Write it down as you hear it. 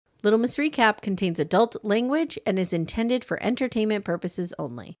Little Miss Recap contains adult language and is intended for entertainment purposes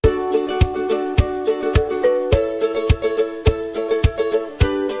only.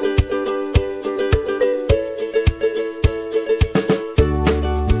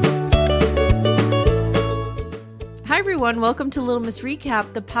 Hi, everyone. Welcome to Little Miss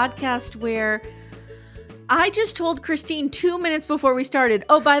Recap, the podcast where I just told Christine 2 minutes before we started,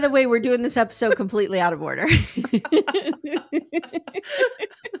 oh, by the way, we're doing this episode completely out of order.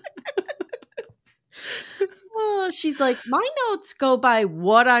 Oh, she's like, my notes go by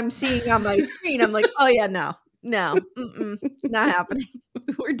what I'm seeing on my screen. I'm like, oh, yeah, no, not happening.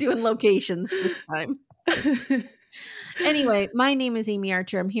 We're doing locations this time. Anyway, my name is Amy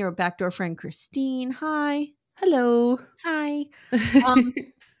Archer. I'm here with backdoor friend Christine. Hi. Hello. Hi.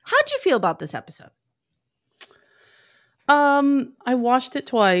 How'd you feel about this episode? I watched it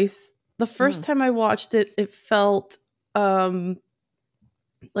twice. The first time I watched it, it felt like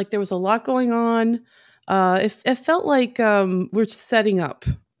there was a lot going on. It felt like we're setting up.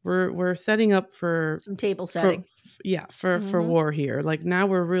 We're setting up for some table setting. For war here. Like now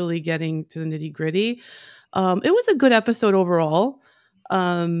we're really getting to the nitty gritty. It was a good episode overall.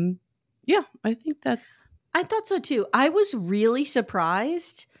 I thought so too. I was really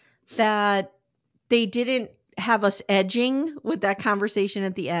surprised that they didn't have us edging with that conversation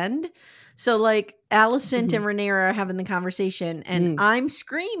at the end. So like Alicent and Rhaenys are having the conversation and I'm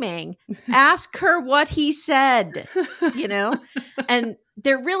screaming, ask her what he said, you know? And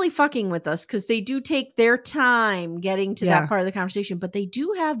they're really fucking with us because they do take their time getting to that part of the conversation, but they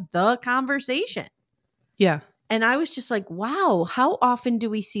do have the conversation. Yeah. And I was just like, wow, how often do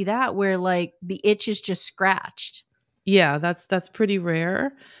we see that where like the itch is just scratched? Yeah, that's pretty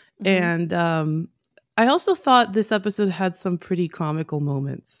rare. And I also thought this episode had some pretty comical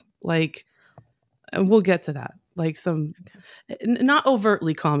moments. Like, we'll get to that. Like some, not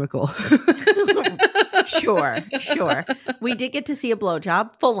overtly comical. Sure. We did get to see a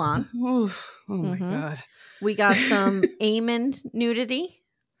blowjob, full on. Oh my God. We got some almond nudity.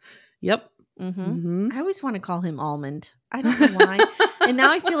 Yep. I always want to call him Almond. I don't know why. And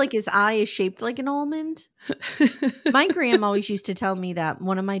now I feel like his eye is shaped like an almond. My grandma always used to tell me that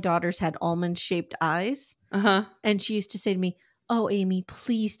one of my daughters had almond-shaped eyes. And she used to say to me, oh, Amy,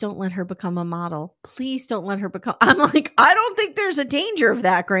 please don't let her become a model. Please don't let her become... I'm like, I don't think there's a danger of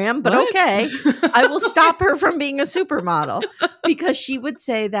that, Graham, but okay. I will stop her from being a supermodel. Because she would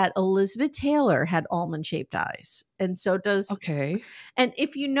say that Elizabeth Taylor had almond-shaped eyes. And so does... Okay. And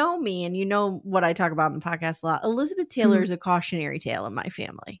if you know me and you know what I talk about in the podcast a lot, Elizabeth Taylor is a cautionary tale in my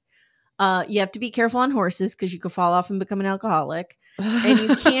family. You have to be careful on horses because you could fall off and become an alcoholic. And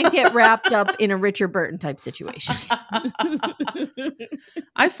you can't get wrapped up in a Richard Burton type situation.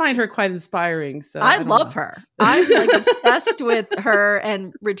 I find her quite inspiring. So I love her. I'm like obsessed with her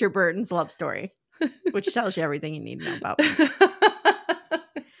and Richard Burton's love story, which tells you everything you need to know about me.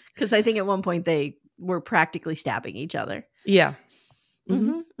 Because I think at one point they were practically stabbing each other. Yeah.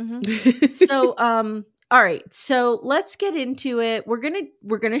 So, all right, so let's get into it.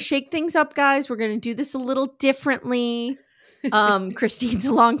 We're gonna shake things up, guys. We're gonna do this a little differently. Christine's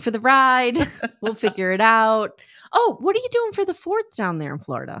along for the ride. We'll figure it out. Oh, what are you doing for the 4th down there in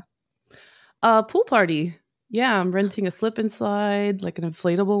Florida? Pool party. Yeah, I'm renting a slip and slide, like an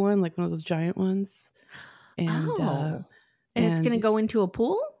inflatable one, like one of those giant ones. And and it's gonna go into a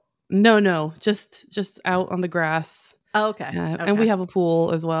pool? No, just out on the grass. Oh, okay. And we have a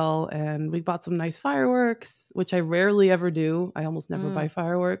pool as well. And we bought some nice fireworks, which I rarely ever do. I almost never buy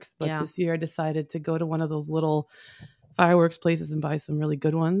fireworks. But this year I decided to go to one of those little fireworks places and buy some really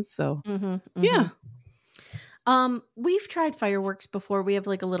good ones. So, yeah. We've tried fireworks before. We have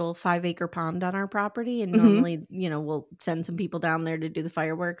like a little 5-acre pond on our property. And normally, we'll send some people down there to do the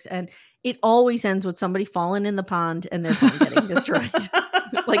fireworks. And it always ends with somebody falling in the pond and their phone getting destroyed.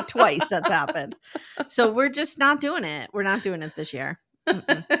 Like twice that's happened. So we're just not doing it. We're not doing it this year.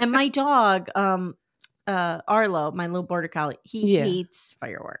 And my dog, Arlo, my little border collie, he hates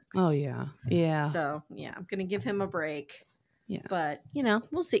fireworks. Oh yeah. So yeah, I'm gonna give him a break. Yeah. But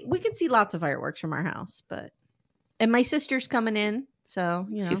we'll see. We can see lots of fireworks from our house, and my sister's coming in, so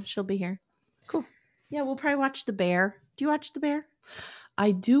she'll be here. Cool. Yeah, we'll probably watch The Bear. Do you watch The Bear?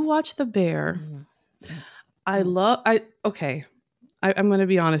 I do watch The Bear. I'm going to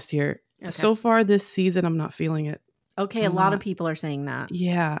be honest here. Okay. So far this season, I'm not feeling it. Okay, a lot of people are saying that.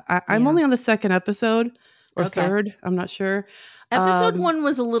 Yeah, I'm only on the 2nd episode or 3rd. I'm not sure. Episode 1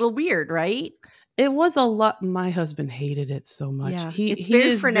 was a little weird, right? It was a lot. My husband hated it so much. Yeah, he it's very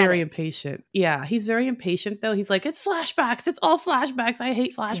is frenetic. Very impatient. Yeah, he's very impatient though. He's like, it's flashbacks. It's all flashbacks. I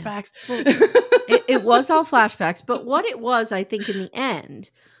hate flashbacks. Yeah. Well, it was all flashbacks. But what it was, I think, in the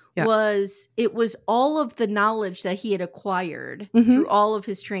end, was all of the knowledge that he had acquired through all of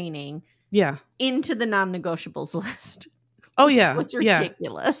his training into the non-negotiables list. Oh yeah. Which was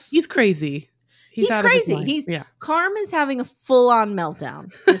ridiculous. He's crazy. He's crazy. Carm is having a full-on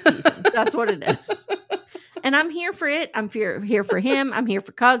meltdown this season. That's what it is. And I'm here for it. I'm here for him. I'm here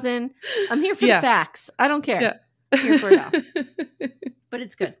for cousin. I'm here for the facts. I don't care. Yeah. I'm here for it all. But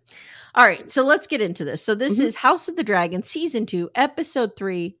it's good. All right. So let's get into this. So this is House of the Dragon, Season 2, Episode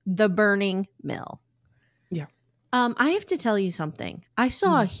 3, The Burning Mill. Yeah. I have to tell you something. I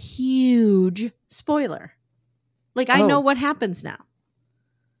saw a huge spoiler. Like, I know what happens now.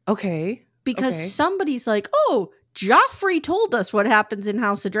 Okay. Because somebody's like, oh, Joffrey told us what happens in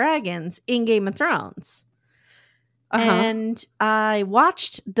House of Dragons in Game of Thrones. And I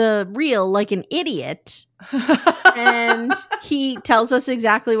watched the reel like an idiot. And he tells us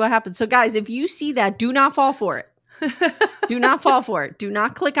exactly what happened. So, guys, if you see that, do not fall for it. Do not fall for it. Do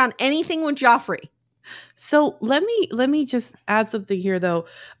not click on anything with Joffrey. So let me just add something here, though.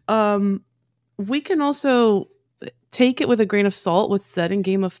 We can also take it with a grain of salt what's said in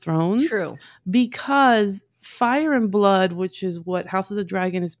Game of Thrones. True. Because Fire and Blood, which is what House of the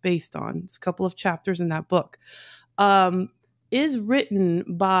Dragon is based on, it's a couple of chapters in that book, is written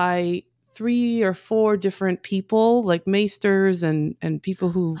by 3 or 4 different people, like maesters and people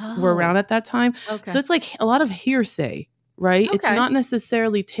who were around at that time. Okay. So it's like a lot of hearsay, right? Okay. It's not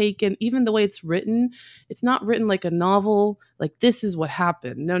necessarily taken, even the way it's written, it's not written like a novel, like this is what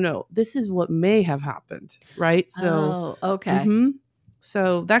happened. No, this is what may have happened, right? So, okay.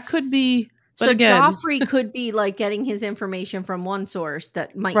 So that could be, but so again, Joffrey could be like getting his information from one source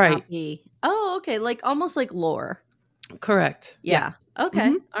that might not be. Oh, okay. Like almost like lore. Correct. Yeah.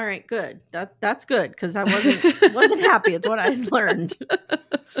 Okay. All right. Good. That's good because I wasn't happy with what I learned.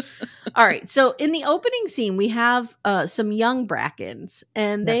 All right. So in the opening scene, we have some young Brackens,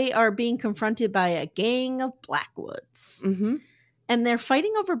 and they are being confronted by a gang of Blackwoods. And they're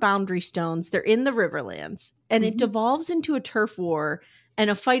fighting over boundary stones. They're in the Riverlands, and it devolves into a turf war and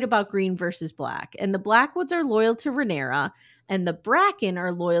a fight about green versus black. And the Blackwoods are loyal to Rhaenyra, and the Bracken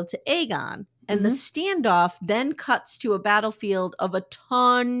are loyal to Aegon. And the standoff then cuts to a battlefield of a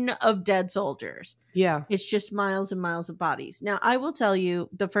ton of dead soldiers. Yeah. It's just miles and miles of bodies. Now, I will tell you,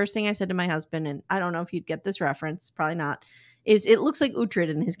 the first thing I said to my husband, and I don't know if you'd get this reference, probably not, is it looks like Uhtred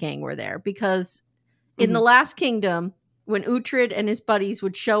and his gang were there. Because in the Last Kingdom, when Uhtred and his buddies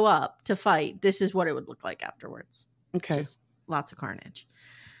would show up to fight, this is what it would look like afterwards. Okay. Just lots of carnage.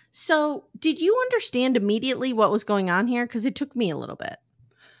 So, did you understand immediately what was going on here? Because it took me a little bit.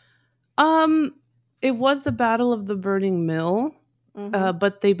 It was the Battle of the Burning Mill,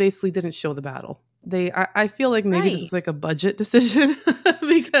 but they basically didn't show the battle. I feel like maybe this is like a budget decision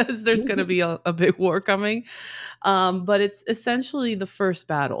because there's going to be a big war coming. But it's essentially the first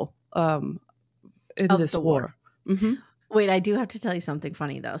battle in this war. Wait, I do have to tell you something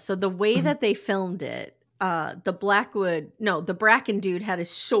funny though. So the way that they filmed it, the Bracken dude had his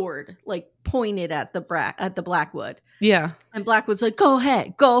sword like pointed at the Blackwood. Yeah. And Blackwood's like, go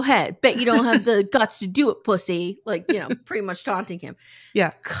ahead. Bet you don't have the guts to do it, pussy. Like, pretty much taunting him.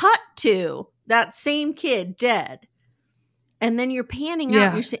 Yeah. Cut to that same kid dead. And then you're panning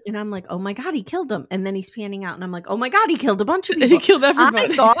out and I'm like, oh my God, he killed him. And then he's panning out and I'm like, oh my God, he killed a bunch of people. He killed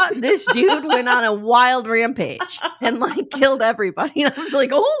everybody. I thought this dude went on a wild rampage and like killed everybody. And I was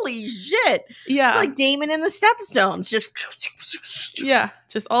like, holy shit. Yeah. It's like Daemon in the Stepstones. Just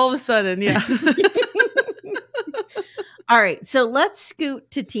just all of a sudden. Yeah. All right. So let's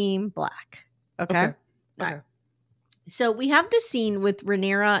scoot to Team Black. Okay. All right. So we have this scene with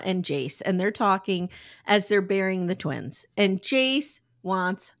Rhaenyra and Jace, and they're talking as they're burying the twins. And Jace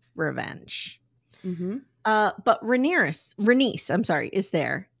wants revenge. But Rhaenys, is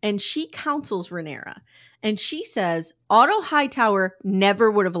there. And she counsels Rhaenyra. And she says, Otto Hightower never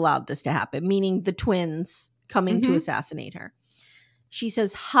would have allowed this to happen, meaning the twins coming to assassinate her. She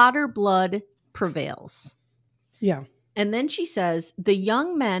says, hotter blood prevails. Yeah. And then she says, the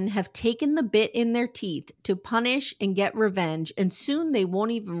young men have taken the bit in their teeth to punish and get revenge, and soon they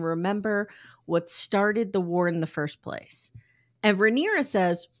won't even remember what started the war in the first place. And Rhaenyra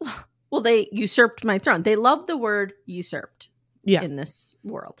says, well, they usurped my throne. They love the word usurped in this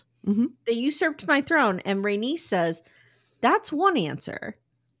world. They usurped my throne. And Rhaenys says, that's one answer.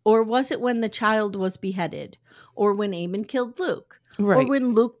 Or was it when the child was beheaded? Or when Aemon killed Luke? Right. Or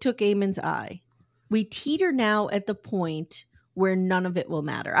when Luke took Aemon's eye? We teeter now at the point where none of it will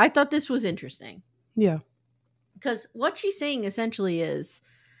matter. I thought this was interesting. Yeah. Because what she's saying essentially is,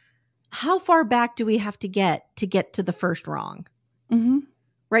 how far back do we have to get to the first wrong?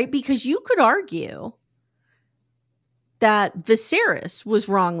 Right? Because you could argue that Viserys was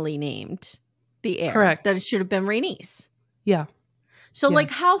wrongly named the heir. Correct. That it should have been Rhaenys. Yeah. So,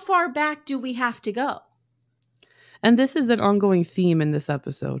 like, how far back do we have to go? And this is an ongoing theme in this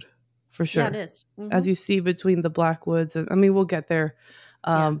episode, for sure. Yeah, it is. Mm-hmm. As you see between the Blackwoods, and I mean, we'll get there.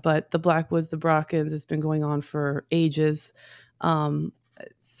 But the Blackwoods, the Brockens, it's been going on for ages.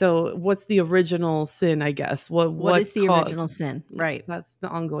 So what's the original sin, I guess? What is the original sin? Right. That's the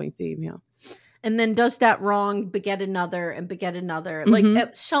ongoing theme, yeah. And then does that wrong beget another and beget another? Like,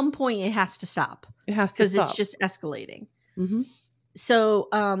 at some point, it has to stop. It has to stop. Because it's just escalating. Mm-hmm. So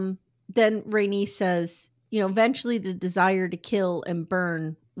then Rhaenys says, eventually the desire to kill and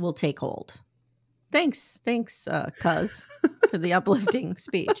burn will take hold. Thanks, cuz, for the uplifting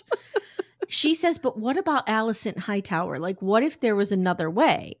speech. She says, but what about Alicent Hightower? Like, what if there was another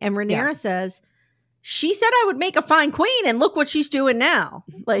way? And Rhaenyra says, she said I would make a fine queen, and look what she's doing now.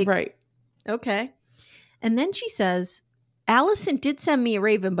 Like, right. Okay. And then she says, Alicent did send me a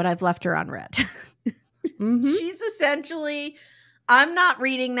raven, but I've left her unread. She's essentially, I'm not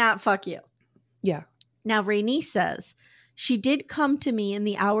reading that, fuck you. Yeah. Now, Rhaenys says, she did come to me in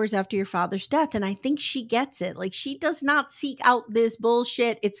the hours after your father's death, and I think she gets it. Like, she does not seek out this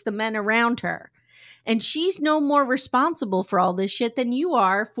bullshit. It's the men around her. And she's no more responsible for all this shit than you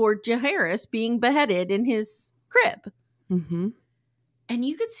are for Jaehaerys being beheaded in his crib. Mm-hmm. And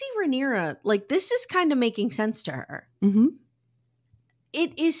you could see Rhaenyra, like, this is kind of making sense to her. Mm-hmm.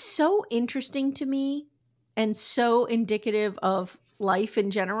 It is so interesting to me and so indicative of life in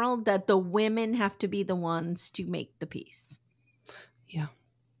general that the women have to be the ones to make the peace. Yeah.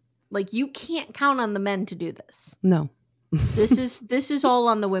 Like, you can't count on the men to do this. No. This is all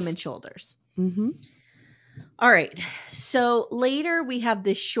on the women's shoulders. Mm-hmm. All right. So later we have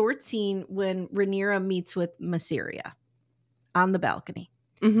this short scene when Rhaenyra meets with Mysaria on the balcony.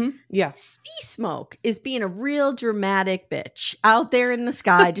 Mm-hmm. Yeah. Sea Smoke is being a real dramatic bitch out there in the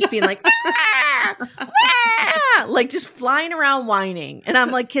sky, just being like, ah, ah, like just flying around whining. And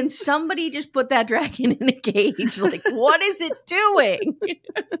I'm like, can somebody just put that dragon in a cage? Like, what is it doing?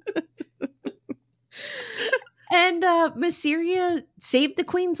 And Mysaria saved the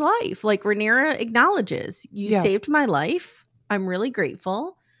queen's life. Like, Rhaenyra acknowledges, you saved my life. I'm really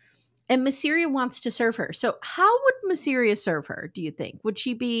grateful. And Mysaria wants to serve her. So how would Mysaria serve her, do you think? Would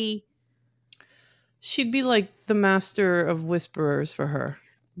she be... She'd be like the master of whisperers for her,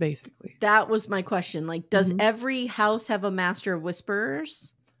 basically. That was my question. Like, does every house have a master of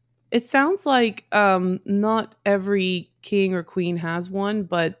whisperers? It sounds like not every king or queen has one,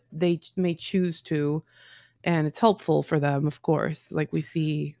 but they may choose to. And it's helpful for them, of course, like we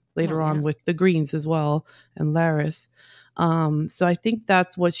see later on with the Greens as well and Larys. So I think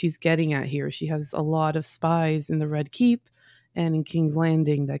that's what she's getting at here. She has a lot of spies in the Red Keep and in King's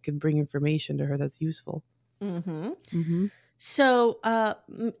Landing that can bring information to her that's useful. Mm-hmm. Mm-hmm. So Rhaenyra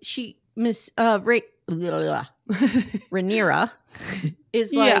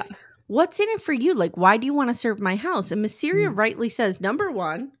is like, what's in it for you? Like, why do you want to serve my house? And Mysaria rightly says, number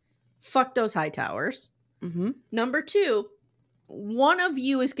one, fuck those Hightowers. Mm-hmm. Number two, one of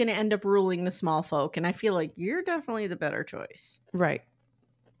you is going to end up ruling the small folk. And I feel like you're definitely the better choice. Right.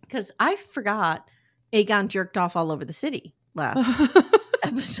 Because I forgot Aegon jerked off all over the city last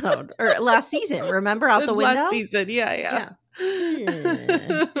episode or last season. Remember, out the window? Last season, yeah.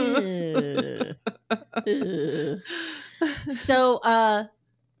 So,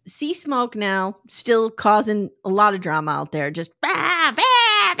 Sea Smoke now still causing a lot of drama out there. Just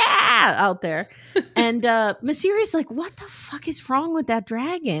out there. And Mysaria's like, what the fuck is wrong with that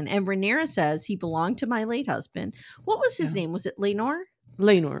dragon? And Rhaenyra says he belonged to my late husband. What was his name? Was it Laenor?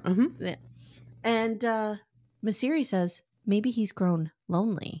 Laenor. Mm-hmm. Yeah. And Mysaria says, maybe he's grown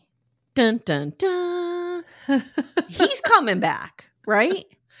lonely. Dun, dun, dun. He's coming back, right?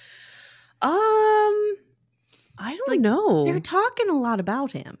 I don't know. They're talking a lot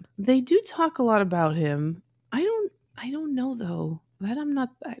about him. They do talk a lot about him. I don't know though. That I'm not.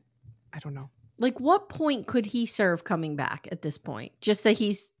 I don't know. Like, what point could he serve coming back at this point? Just that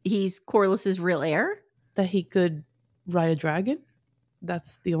he's Corlys's real heir? That he could ride a dragon?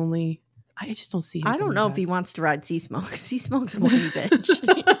 That's the only... I just don't see him. I don't know if he wants to ride Sea Smoke. Sea Smoke's a whiny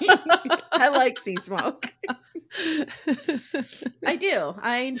bitch. I like Sea Smoke. I do.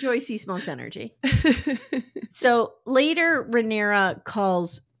 I enjoy Sea Smoke's energy. So later, Rhaenyra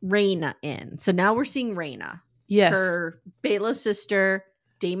calls Rhaena in. So now we're seeing Rhaena. Yes. Her Baela's sister...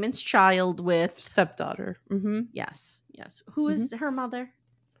 Daemon's child with stepdaughter. Mm-hmm. Yes. Who is her mother?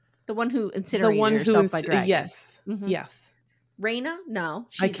 The one who incinerated herself by dragons. Yes. Mm-hmm. Yes. Rhaena? No,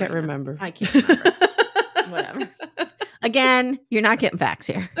 I can't remember. I can't remember. Whatever. Again, you're not getting facts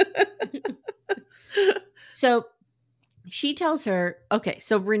here. So she tells her, okay,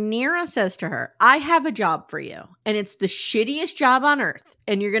 so Rhaenyra says to her, I have a job for you, and it's the shittiest job on earth,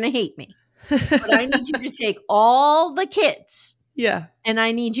 and you're going to hate me. But I need you to take all the kids. Yeah. And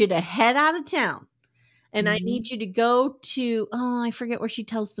I need you to head out of town. And I need you to go to, I forget where she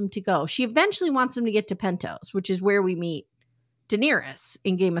tells them to go. She eventually wants them to get to Pentos, which is where we meet Daenerys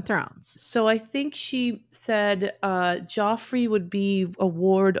in Game of Thrones. So I think she said Joffrey would be a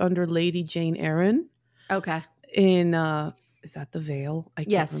ward under Lady Jane Eyre. Okay. In is that the Vale? I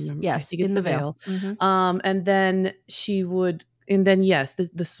can't remember. Yes, I think it's in the Vale. And then she would, and then yes,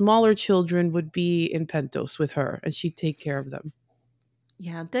 the smaller children would be in Pentos with her, and she'd take care of them.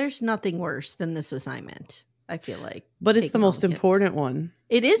 Yeah, there's nothing worse than this assignment, I feel like. But it's the most important one.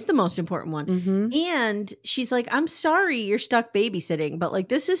 It is the most important one. And she's like, I'm sorry you're stuck babysitting, but like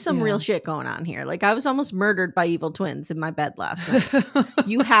this is some real shit going on here. Like I was almost murdered by evil twins in my bed last night.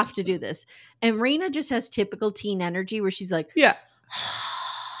 You have to do this. And Rhaena just has typical teen energy where she's like, yeah,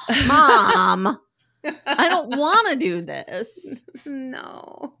 Mom, I don't want to do this.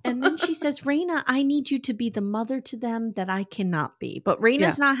 No. And then she says, Rhaena, I need you to be the mother to them that I cannot be. But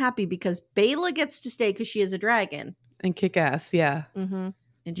Rhaena's not happy because Baela gets to stay because she is a dragon. And kick ass, yeah.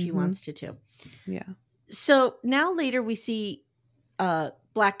 And she wants to too. Yeah. So now later we see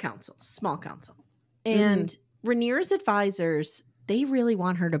Black Council, Small Council. And Rhaenyra's advisors, they really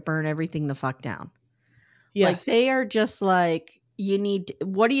want her to burn everything the fuck down. Yes. Like they are just like,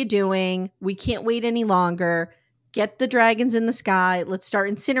 what are you doing? We can't wait any longer. Get the dragons in the sky. Let's start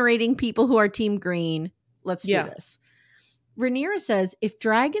incinerating people who are Team Green. Let's do this. Rhaenyra says, if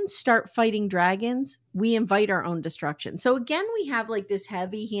dragons start fighting dragons, we invite our own destruction. So again, we have like this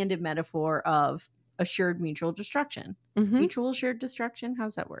heavy-handed metaphor of assured mutual destruction. Mutual assured destruction?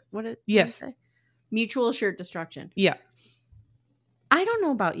 How's that work? What did I say? Mutual assured destruction. Yeah. I don't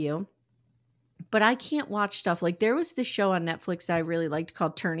know about you, but I can't watch stuff. Like there was this show on Netflix that I really liked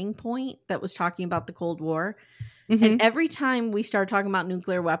called Turning Point that was talking about the Cold War. And every time we start talking about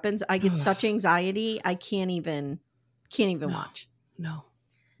nuclear weapons, I get such anxiety. I can't even watch. No.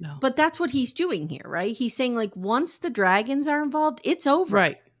 But that's what he's doing here, right? He's saying like once the dragons are involved, it's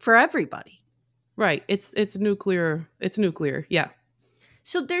over for everybody. Right. It's nuclear. It's nuclear. Yeah.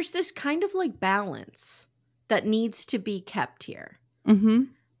 So there's this kind of like balance that needs to be kept here.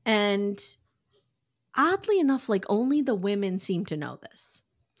 And oddly enough, like only the women seem to know this.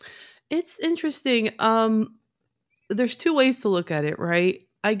 It's interesting. There's two ways to look at it, right?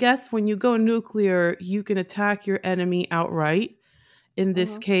 I guess when you go nuclear, you can attack your enemy outright. In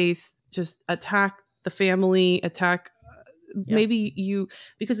this case, just attack the family, maybe you,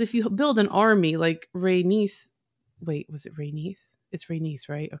 because if you build an army like Rhaenys, was it Rhaenys? It's Rhaenys,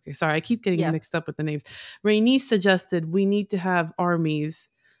 right? Okay, sorry, I keep getting mixed up with the names. Rhaenys suggested we need to have armies,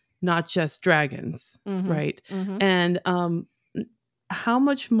 not just dragons, right? And how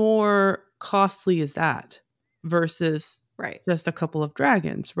much more costly is that versus just a couple of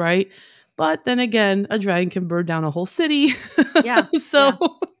dragons, right? But then again, a dragon can burn down a whole city.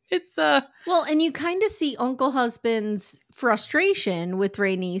 It's well, and you kind of see Uncle Husband's frustration with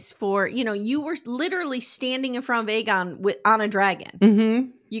Rhaenys for, you were literally standing in front of Aegon on a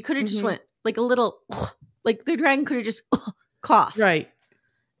dragon. You could have just went like a little, like the dragon could have just coughed. Right.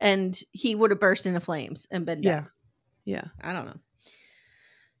 And he would have burst into flames and been dead. Yeah. I don't know.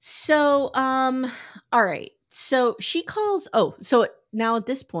 So, all right. So she calls, so now at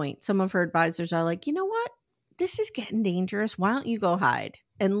this point, some of her advisors are like, you know what? This is getting dangerous. Why don't you go hide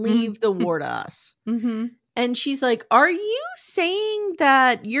and leave the war to us? And she's like, are you saying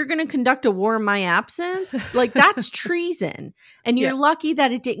that you're going to conduct a war in my absence? Like that's treason. And you're lucky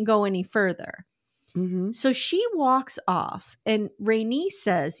that it didn't go any further. So she walks off and Rhaenys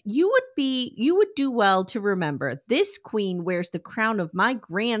says, you would do well to remember this queen wears the crown of my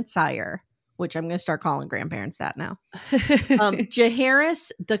grandsire, which I'm going to start calling grandparents that now.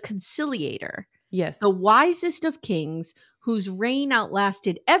 Jaehaerys the Conciliator. Yes. The wisest of kings whose reign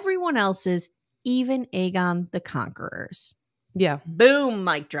outlasted everyone else's, even Aegon the Conqueror's. Yeah. Boom,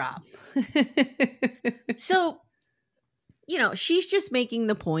 mic drop. So, she's just making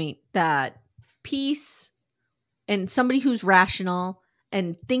the point that peace and somebody who's rational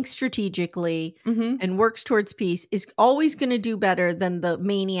and thinks strategically and works towards peace is always going to do better than the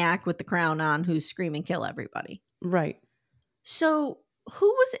maniac with the crown on who's screaming kill everybody. Right. So who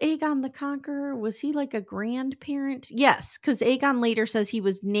was Aegon the Conqueror? Was he like a grandparent? Yes, because Aegon later says he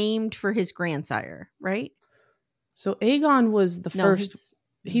was named for his grandsire, right? So Aegon was the first.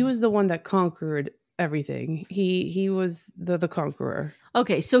 He was the one that conquered everything. He was the conqueror.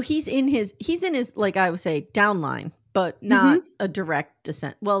 Okay, so he's in his like I would say downline, but not a direct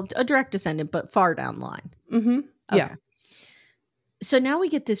descent. Well, a direct descendant, but far down line. Okay. Yeah. So now we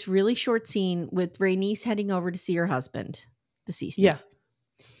get this really short scene with Rhaenys heading over to see her husband, the sea snake. Yeah.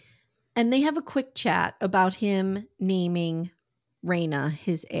 And they have a quick chat about him naming Rhaena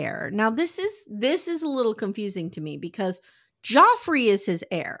his heir. Now this is a little confusing to me because Joffrey is his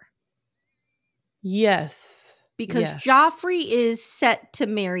heir. Yes. Because Joffrey is set to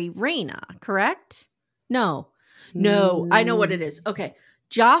marry Rhaena, correct? No, I know what it is. Okay.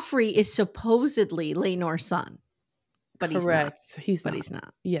 Joffrey is supposedly Laenor's son. But correct. He's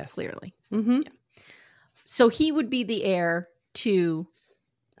not. Yes. Clearly. Mm-hmm. Yeah. So he would be the heir to,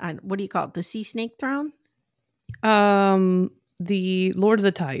 what do you call it? The sea snake throne? The Lord of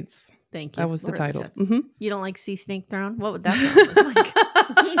the Tides. Thank you. That was Lord the title. Mm-hmm. You don't like sea snake throne? What would that look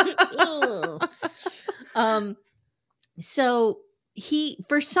like? So he,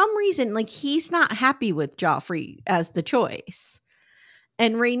 for some reason, like he's not happy with Joffrey as the choice.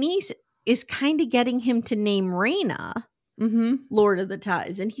 And Rhaenys is kind of getting him to name Rhaena Lord of the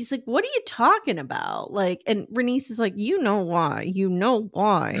Tides. And he's like, what are you talking about? Like, and Rhaenys is like, you know why.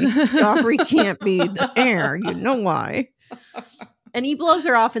 Joffrey can't be the heir. You know why. And he blows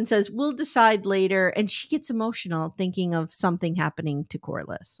her off and says, we'll decide later. And she gets emotional thinking of something happening to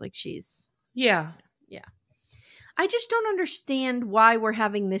Corlys. Like she's. Yeah. I just don't understand why we're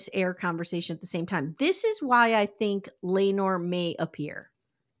having this heir conversation at the same time. This is why I think Laenor may appear.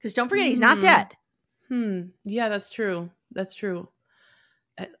 Because don't forget, he's not dead. Yeah, that's true.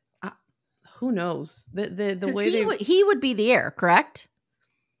 Who knows? The way he would be the heir, correct?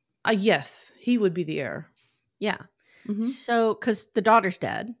 Yes, he would be the heir. Yeah. Mm-hmm. So, because the daughter's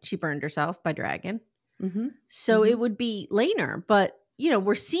dead, she burned herself by dragon. Mm-hmm. So it would be Laenor, but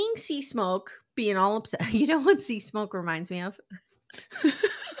we're seeing Sea Smoke being all upset. You know what Sea Smoke reminds me of?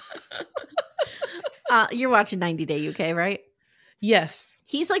 You're watching 90 Day UK, right? Yes.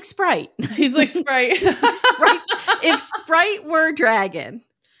 He's like Sprite. Sprite. If Sprite were dragon,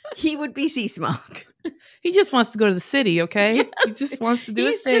 he would be Sea Smoke. He just wants to go to the city, okay? Yes. He just wants to do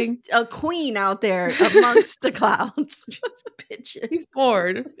his thing. He's just a queen out there amongst the clouds. Just bitching. He's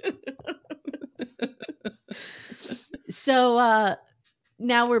bored. So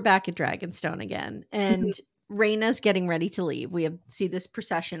now we're back at Dragonstone again. And Rhaena's getting ready to leave. We see this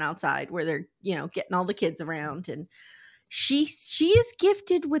procession outside where they're, getting all the kids around. And she is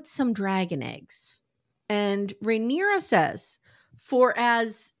gifted with some dragon eggs. And Rhaenyra says, for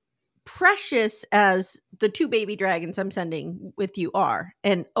as precious as the 2 baby dragons I'm sending with you are,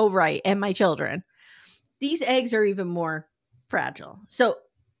 and Right, and my children, these eggs are even more fragile. So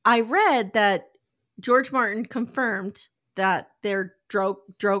I read that George Martin confirmed that they're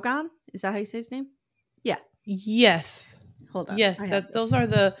Drogon. Is that how you say his name? Yeah. Yes. Hold on. Yes, those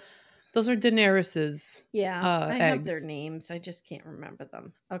are Daenerys's. Yeah, I eggs. have their names. I just can't remember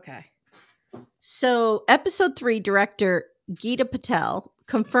them. Okay. So, episode 3 director Geeta Patel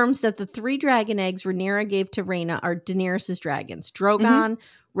confirms that the 3 dragon eggs Rhaenyra gave to Rhaena are Daenerys's dragons: Drogon,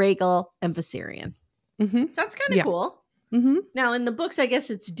 Rhaegal, and Viserion. So that's kind of cool. Now, in the books, I guess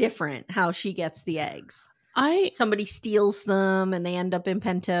it's different how she gets the eggs. Somebody steals them and they end up in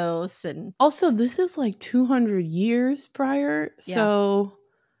Pentos. And also, this is like 200 years prior. Yeah. So,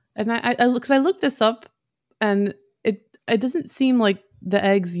 and I looked this up, and it doesn't seem like the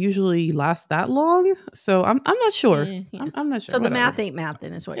eggs usually last that long. So I'm not sure. Yeah. I'm not sure. So the math ain't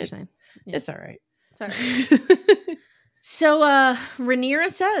mathin', is what you're saying. Yeah. It's all right. It's all right. So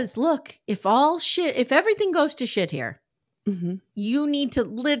Rhaenyra says, look, if everything goes to shit here, you need to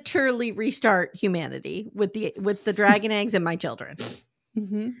literally restart humanity with the dragon eggs and my children.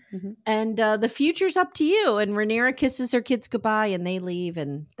 And the future's up to you. And Rhaenyra kisses her kids goodbye and they leave.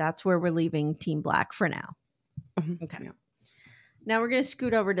 And that's where we're leaving Team Black for now. Okay. Yeah. Now we're going to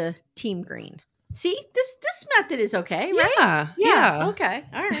scoot over to Team Green. See, this method is okay, right? Yeah. Okay.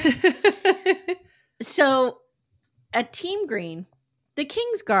 All right. So at Team Green, the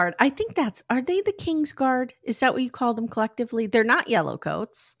Kingsguard, I think are they the Kingsguard? Is that what you call them collectively? They're not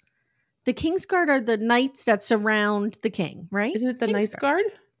Yellowcoats. The Kingsguard are the knights that surround the king, right? Isn't it the Knights Guard?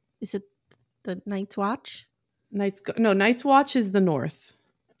 Is it the Night's Watch? Night's Watch is the north.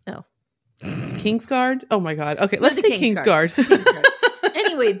 Oh. Kingsguard? Oh my god. Okay, let's say Kingsguard.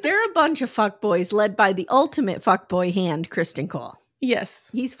 Anyway, they're a bunch of fuckboys led by the ultimate fuckboy hand, Criston Cole. Yes.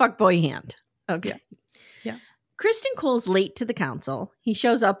 He's fuckboy hand. Okay. Yeah. Criston Cole's late to the council. He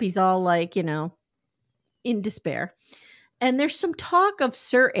shows up, he's all like, in despair. And there's some talk of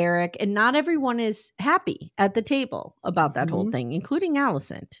Sir Eric, and not everyone is happy at the table about that whole thing, including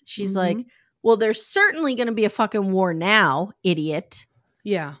Alicent. She's like, well, there's certainly going to be a fucking war now, idiot.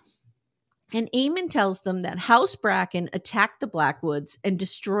 Yeah. And Aemon tells them that House Bracken attacked the Blackwoods and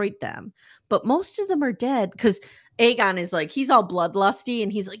destroyed them. But most of them are dead because Aegon is like, he's all bloodlusty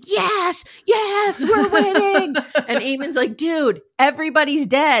and he's like, yes, we're winning. And Aemon's like, dude, everybody's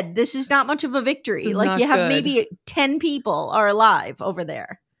dead. This is not much of a victory. Like, you have maybe 10 people are alive over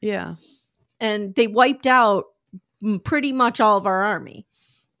there. Yeah. And they wiped out pretty much all of our army.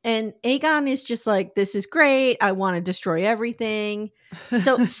 And Aegon is just like, this is great. I want to destroy everything.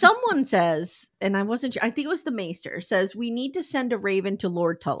 So someone says, and I wasn't sure, I think it was the Maester, says, we need to send a raven to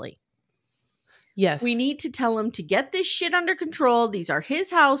Lord Tully. Yes. We need to tell him to get this shit under control. These are his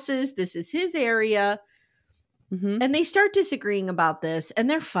houses. This is his area. Mm-hmm. And they start disagreeing about this and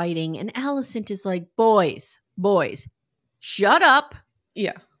they're fighting. And Alicent is like, boys, shut up.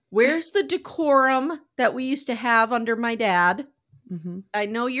 Yeah. Where's the decorum that we used to have under my dad? Mm-hmm. I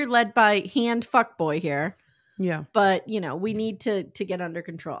know you're led by hand fuckboy here. Yeah. But, we need to get under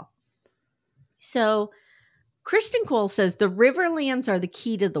control. So Criston Cole says the Riverlands are the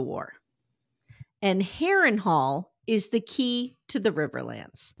key to the war. And Harrenhal is the key to the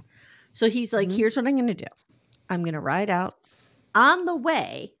Riverlands. So he's like, here's what I'm going to do. I'm going to ride out. On the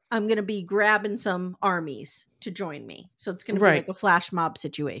way, I'm going to be grabbing some armies to join me. So it's going to be like a flash mob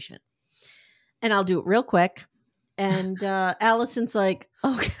situation. And I'll do it real quick. And Alicent's like,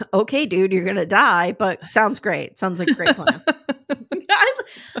 okay, dude, you're going to die, but sounds great. Sounds like a great plan.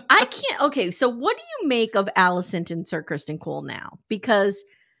 I can't. Okay, so what do you make of Alicent and Sir Criston Cole now? Because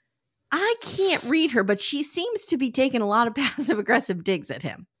I can't read her, but she seems to be taking a lot of passive-aggressive digs at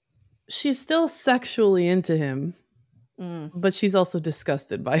him. She's still sexually into him, but she's also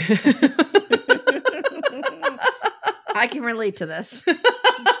disgusted by him. I can relate to this.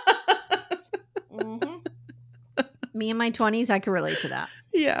 Mm-hmm. Me in my 20s, I can relate to that.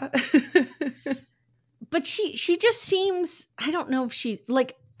 Yeah. But she just seems, I don't know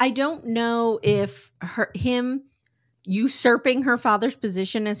if him usurping her father's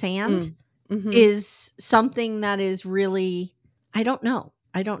position as hand is something that is really, I don't know.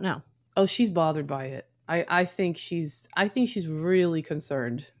 Oh, she's bothered by it. I think she's really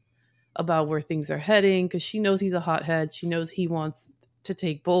concerned about where things are heading because she knows he's a hothead. She knows he wants to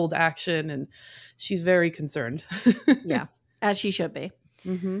take bold action and she's very concerned. Yeah, as she should be.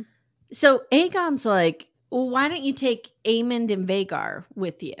 Mm-hmm. So Aegon's like, well, why don't you take Aemond and Vhagar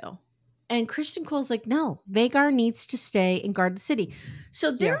with you? And Criston Cole's like, no, Vhagar needs to stay and guard the city.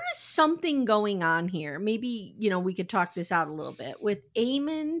 So there is something going on here. Maybe, we could talk this out a little bit with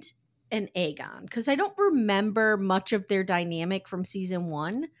Aemond and Aegon. Because I don't remember much of their dynamic from season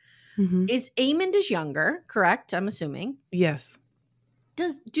 1. Mm-hmm. Aemond is younger, correct? I'm assuming. Yes.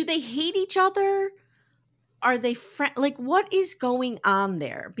 Do they hate each other? Are they like, what is going on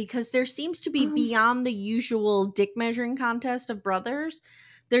there? Because there seems to be beyond the usual dick measuring contest of brothers.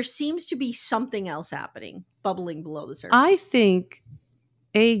 There seems to be something else happening, bubbling below the surface. I think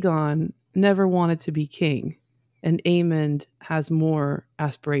Aegon never wanted to be king, and Aemond has more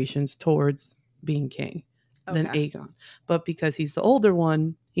aspirations towards being king than Aegon. But because he's the older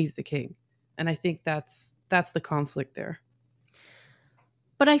one, he's the king. And I think that's the conflict there.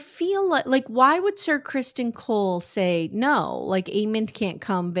 But I feel like why would Sir Criston Cole say no? Like, Aemond can't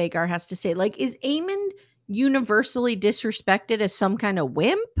come, Vhagar has to stay. Like, is Aemond universally disrespected as some kind of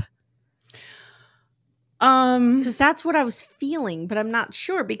wimp? Because that's what I was feeling, but I'm not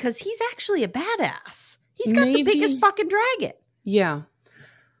sure because he's actually a badass. He's got the biggest fucking dragon. Yeah.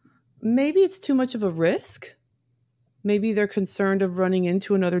 Maybe it's too much of a risk. Maybe they're concerned of running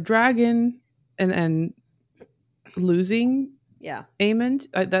into another dragon and losing. Yeah. Aemond.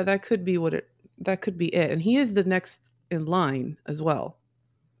 That could be that could be it. And he is the next in line as well.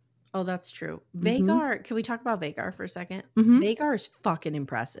 Oh, that's true. Vhagar, can we talk about Vhagar for a second? Mm-hmm. Vhagar is fucking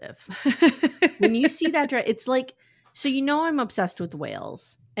impressive. When you see that, it's like, so I'm obsessed with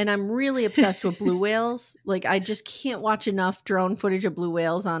whales. And I'm really obsessed with blue whales. Like, I just can't watch enough drone footage of blue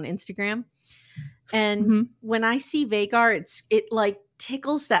whales on Instagram. And when I see Vhagar, it like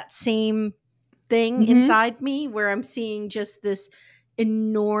tickles that same thing inside me where I'm seeing just this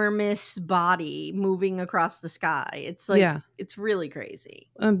enormous body moving across the sky. It's like, it's really crazy.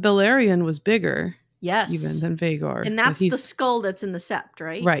 Balerion was bigger. Yes. Even than Vhagar. And that's the skull that's in the sept,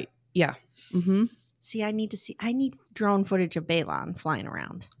 right? Right. Yeah. Mm-hmm. See, I need drone footage of Balon flying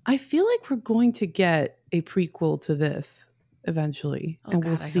around. I feel like we're going to get a prequel to this eventually. And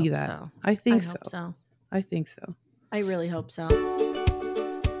we'll see that. So. I think so. I think so. I really hope so.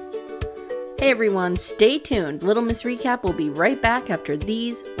 Hey everyone, stay tuned. Little Miss Recap will be right back after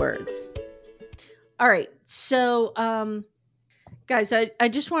these words. All right, so guys, I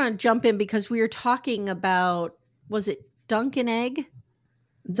just want to jump in because we were talking about, was it Dunk and Egg?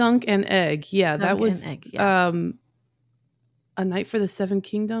 Dunk and Egg, yeah. Dunk that was and Egg, yeah. A Night for the Seven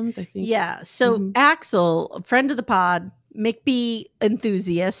Kingdoms, I think. Yeah. So Axel, a friend of the pod, McBee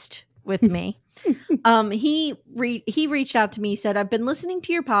enthusiast with me. He reached out to me, said, I've been listening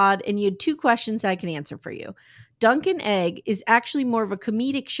to your pod and you had 2 questions I can answer for you. Duncan Egg is actually more of a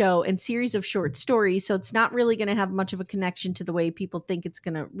comedic show and series of short stories, so it's not really going to have much of a connection to the way people think it's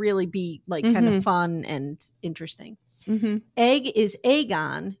going to really be, like, kind of fun and interesting. Egg is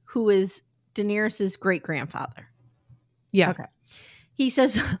Aegon, who is Daenerys's great-grandfather. Yeah. Okay. He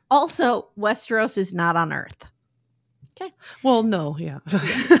says, also, Westeros is not on Earth. Okay. Well, no, yeah.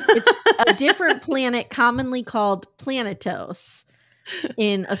 It's a different planet commonly called Planetos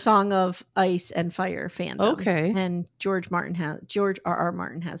in A Song of Ice and Fire fandom. Okay. And George R.R.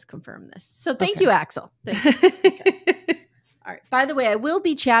 Martin has confirmed this. So thank you, Axel. Thank you. Okay. All right. By the way, I will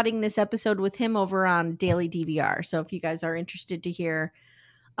be chatting this episode with him over on Daily DVR. So if you guys are interested to hear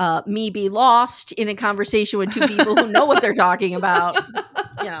me be lost in a conversation with 2 people who know what they're talking about,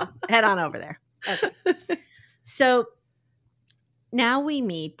 head on over there. Okay. So now we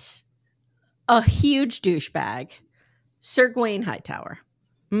meet a huge douchebag, Sir Gawain Hightower.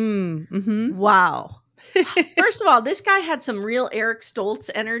 Wow. First of all, this guy had some real Eric Stoltz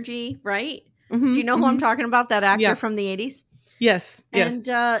energy, right? Do you know who I'm talking about? That actor from the 80s? Yes. And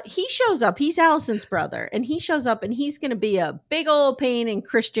he shows up. He's Alicent's brother. And he shows up and he's going to be a big old pain in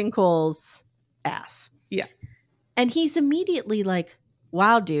Criston Cole's ass. Yeah. And he's immediately like,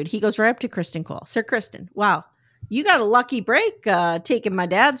 wow, dude. He goes right up to Criston Cole. Sir Criston, wow. You got a lucky break taking my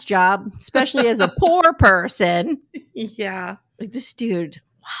dad's job, especially as a poor person. Yeah. Like, this dude,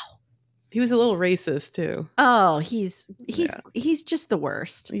 wow. He was a little racist too. Oh, he's just the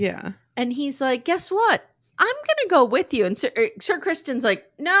worst. Yeah. And he's like, guess what? I'm going to go with you. And Sir Criston's like,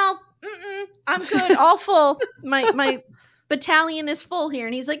 no, I'm good. All full. My battalion is full here.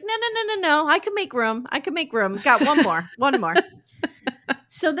 And he's like, no. I can make room. Got one more.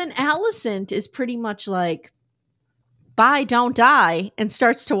 So then Alicent is pretty much like, bye, don't die, and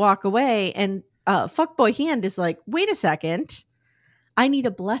starts to walk away. And Fuckboy Hand is like, wait a second. I need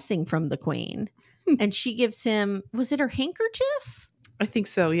a blessing from the queen. And she gives him, was it her handkerchief? I think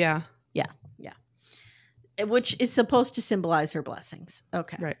so, yeah. Yeah. Which is supposed to symbolize her blessings.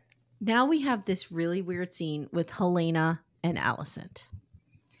 Okay. Right. Now we have this really weird scene with Helena and Alicent.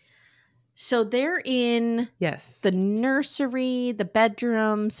 So they're in the nursery, the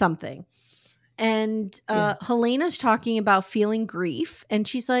bedroom, something. And Helena's talking about feeling grief. And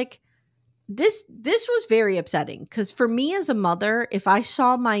she's like, this was very upsetting. Because for me as a mother, if I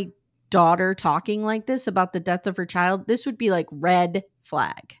saw my daughter talking like this about the death of her child, this would be like red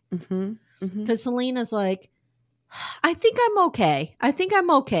flag. Because Helena's like, I think I'm okay.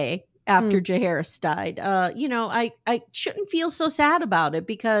 After Jaehaerys died. I shouldn't feel so sad about it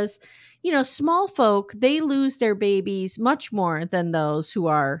because, small folk, they lose their babies much more than those who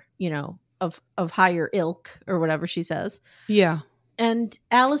are, of higher ilk or whatever she says. Yeah. And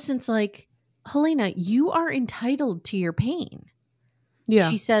Alicent's like, Helena, you are entitled to your pain. Yeah.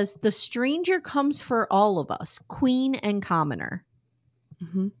 She says, the stranger comes for all of us, queen and commoner.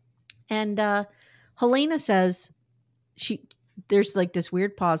 And Helena says, there's like this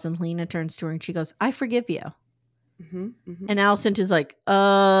weird pause and Helena turns to her and she goes, I forgive you. And Alicent is like,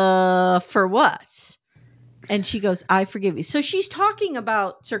 for what? And she goes, I forgive you. So she's talking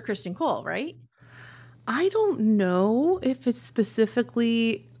about Sir Criston Cole, right? I don't know if it's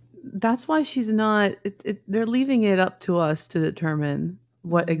specifically, that's why she's not, they're leaving it up to us to determine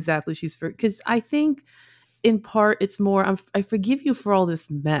what exactly she's for. Because I think in part it's more, I forgive you for all this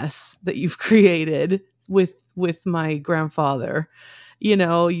mess that you've created with my grandfather,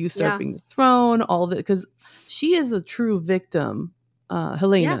 usurping the throne, all that, because she is a true victim.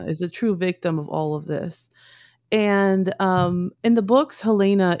 Helena is a true victim of all of this. And in the books,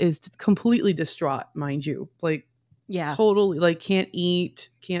 Helena is completely distraught, mind you, like totally, like can't eat,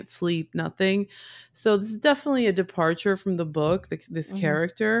 can't sleep, nothing. So this is definitely a departure from the book, this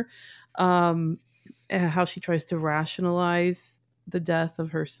character, and how she tries to rationalize the death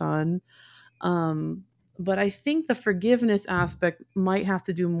of her son. But I think the forgiveness aspect might have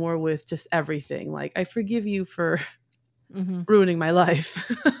to do more with just everything. Like, I forgive you for ruining my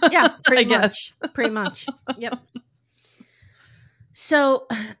life. Yeah, pretty much. Yep. So,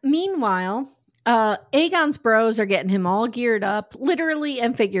 meanwhile, Aegon's bros are getting him all geared up, literally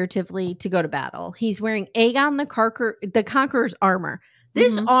and figuratively, to go to battle. He's wearing Aegon the Conqueror's armor.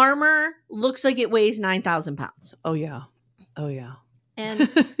 This armor looks like it weighs 9,000 pounds. Oh, yeah. And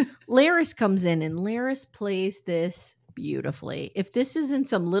Larys comes in, and Larys plays this beautifully. If this isn't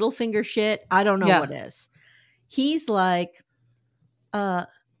some Littlefinger shit, I don't know what is. He's like,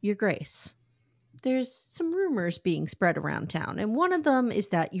 Your Grace, there's some rumors being spread around town. And one of them is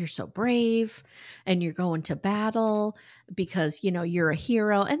that you're so brave and you're going to battle because, you know, you're a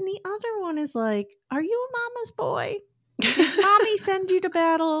hero. And the other one is like, are you a mama's boy? Did mommy send you to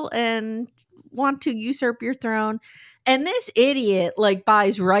battle and want to usurp your throne? And this idiot like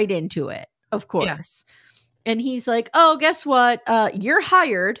buys right into it, of course. Yeah. And he's like, oh, guess what? You're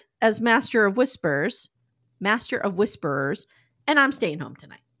hired as Master of Whisperers, and I'm staying home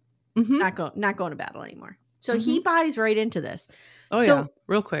tonight. Mm-hmm. Not going to battle anymore. So he buys right into this. Oh, so, yeah.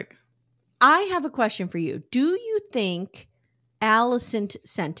 Real quick. I have a question for you. Do you think Alicent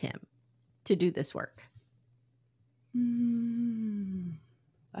sent him to do this work?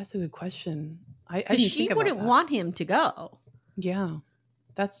 That's a good question. She wouldn't want him to go. Yeah,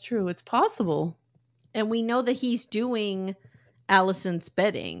 that's true. It's possible. And we know that he's doing Alicent's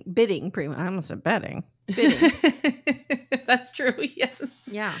bidding. I almost said bidding. That's true. Yes.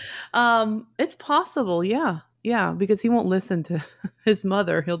 Yeah. It's possible. Yeah. Yeah. Because he won't listen to his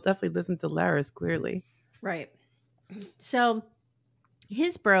mother. He'll definitely listen to Larys, clearly. Right. So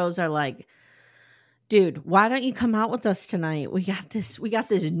his bros are like, dude, why don't you come out with us tonight? We got this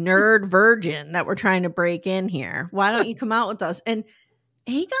nerd virgin that we're trying to break in here. Why don't you come out with us? And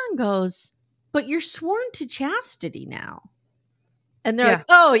Aegon goes, but you're sworn to chastity now. And they're like,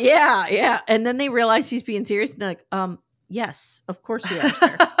 oh, yeah. And then they realize he's being serious. And they're like, yes, of course we are,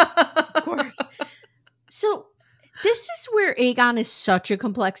 sir. Of course. So this is where Aegon is such a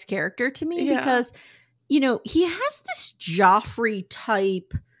complex character to me because, you know, he has this Joffrey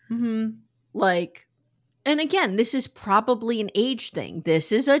type, like, and again, this is probably an age thing.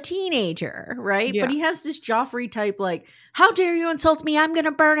 This is a teenager, right? Yeah. But he has this Joffrey type, like, how dare you insult me? I'm going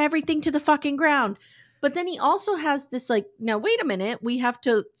to burn everything to the fucking ground. But then he also has this like, now, wait a minute. We have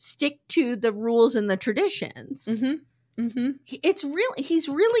to stick to the rules and the traditions. He's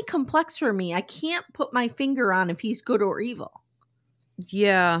really complex for me. I can't put my finger on if he's good or evil.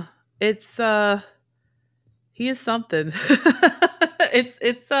 Yeah, it's, he is something.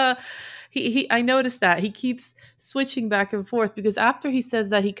 I noticed that he keeps switching back and forth because after he says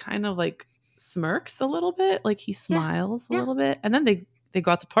that, he kind of like smirks a little bit, like he smiles a little bit. And then they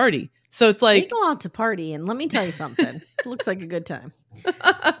go out to party. So it's like, they go out to party, and let me tell you something. It looks like a good time.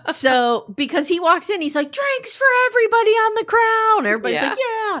 So because he walks in, he's like, drinks for everybody on the crown. Everybody's like,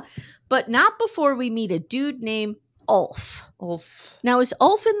 yeah. But not before we meet a dude named Ulf. Now, is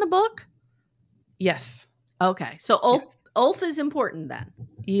Ulf in the book? Yes. Okay. So Ulf is important then.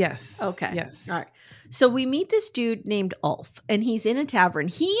 Yes. Okay. Yes. All right. So we meet this dude named Ulf, and he's in a tavern.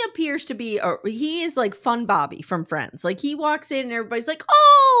 He appears to be, he is like Fun Bobby from Friends. Like he walks in and everybody's like,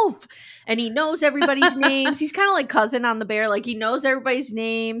 Ulf! And he knows everybody's names. He's kind of like Cousin on the Bear. Like he knows everybody's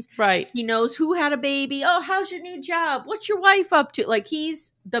names. Right. He knows who had a baby. Oh, how's your new job? What's your wife up to? Like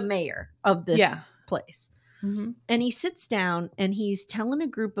he's the mayor of this place. And he sits down and he's telling a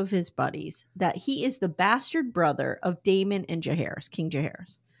group of his buddies that he is the bastard brother of Daemon and Jaehaerys, King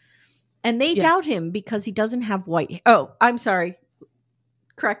Jaehaerys. And they doubt him because he doesn't have white hair. Oh, I'm sorry.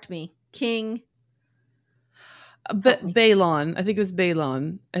 Correct me. King. Balon. I think it was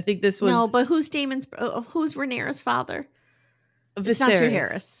Balon. I think this was. No, but who's who's Rhaenyra's father? Viserys. It's not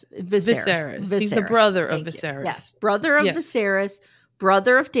Jaehaerys. Viserys. He's the brother of Viserys. Yes. Brother of Viserys,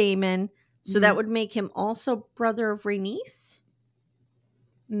 brother of Daemon. So that would make him also brother of Rhaenys?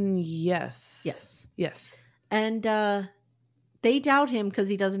 Yes. And they doubt him because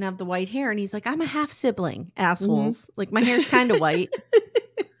he doesn't have the white hair. And he's like, I'm a half sibling, assholes. Like, my hair's kind of white.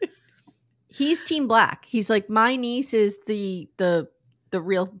 He's Team Black. He's like, my niece is the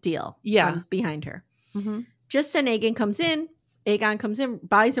real deal. Yeah. I'm behind her. Just then Aegon comes in,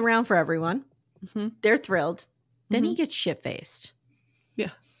 buys around for everyone. They're thrilled. Then he gets shit-faced. Yeah.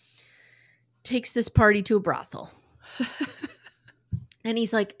 Takes this party to a brothel. And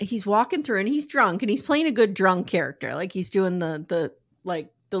he's like, he's walking through and he's drunk and he's playing a good drunk character. Like he's doing the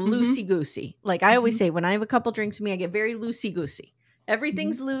loosey-goosey. Like I always say, when I have a couple drinks with me, I get very loosey-goosey.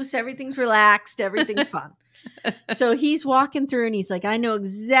 Everything's loose, everything's relaxed, everything's fun. So he's walking through and he's like, I know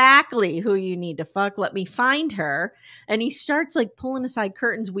exactly who you need to fuck. Let me find her. And he starts like pulling aside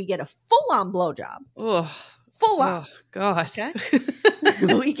curtains. We get a full-on blowjob. Full on. Oh, God. Okay.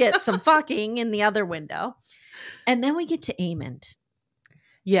 We get some fucking in the other window. And then we get to Aemond.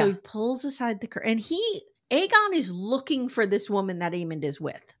 Yeah. So he pulls aside the curtain. And Aegon is looking for this woman that Aemond is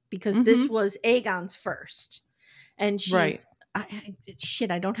with. Because this was Aegon's first. And she's,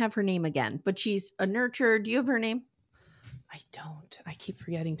 I don't have her name again. But she's a nurturer. Do you have her name? I don't. I keep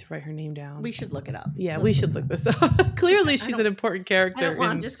forgetting to write her name down. We should look it up. Yeah, we should look this up. Clearly, she's an important character. I don't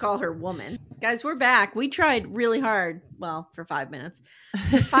want to just call her woman. Guys, we're back. We tried really hard, well, for 5 minutes,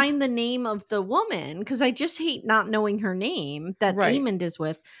 to find the name of the woman, because I just hate not knowing her name that Aemond is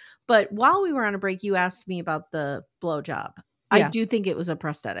with. But while we were on a break, you asked me about the blowjob. I do think it was a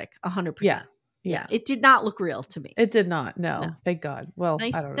prosthetic, 100%. Yeah. It did not look real to me. It did not. No. Thank God. Well,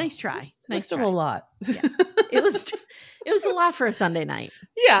 nice, I don't know. Nice try. Nice try. A lot. Yeah. It was a lot for a Sunday night.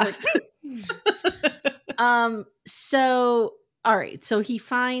 Yeah. So, all right. So he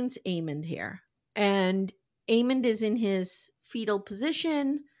finds Aemond here, and Aemond is in his fetal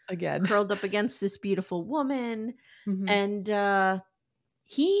position again, curled up against this beautiful woman. And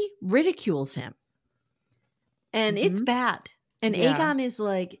he ridicules him, and it's bad. And Aegon is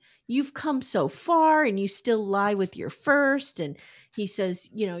like, you've come so far and you still lie with your first. And he says,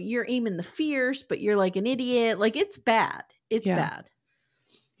 you know, you're Aemond the Fierce, but you're like an idiot. Like, it's bad. It's bad.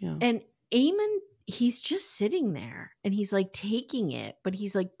 Yeah. And Aemond, he's just sitting there and he's like taking it, but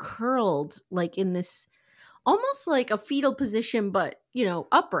he's like curled, like in this almost like a fetal position, but, you know,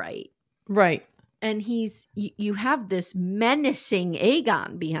 upright. Right. And you have this menacing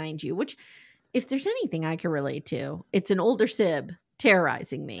Aegon behind you, which, if there's anything I can relate to, it's an older sib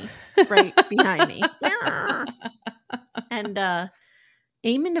terrorizing me right behind me. And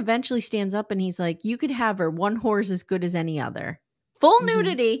Aemond eventually stands up and he's like, you could have her. One whore's as good as any other. Full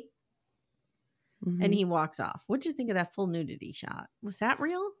nudity. And he walks off. What'd you think of that full nudity shot? Was that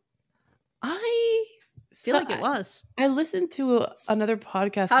real? I feel like it was. I listened to another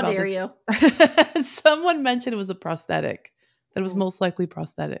podcast. How dare you? Someone mentioned it was a prosthetic. That it was most likely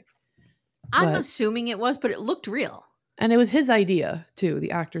prosthetic. I'm assuming it was, but it looked real. And it was his idea, too.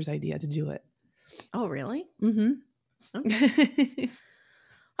 The actor's idea to do it. Oh, really? Okay.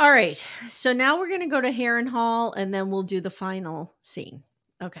 All right. So now we're going to go to Harrenhal, and then we'll do the final scene.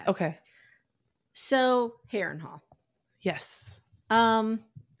 Okay. So, Harrenhal. Yes.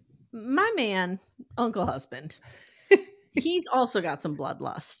 My man, Uncle Husband, he's also got some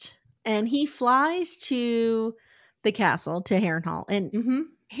bloodlust. And he flies to the castle, to Harrenhal. And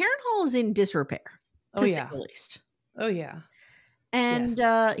Harrenhal is in disrepair, to say the least. Oh, yeah. And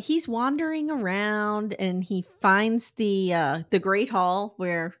he's wandering around, and he finds the Great Hall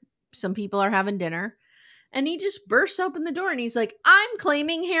where some people are having dinner. And he just bursts open the door, and he's like, I'm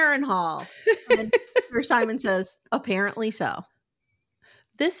claiming Harrenhal. And Sir Simon says, apparently so.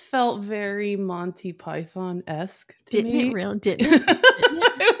 This felt very Monty Python-esque to Didn't me. It really? Didn't it?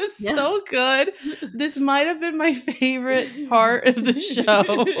 It was so good. This might have been my favorite part of the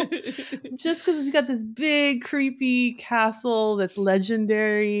show. Just because you got this big, creepy castle that's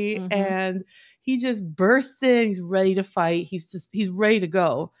legendary, and he just bursts in. He's ready to fight. He's ready to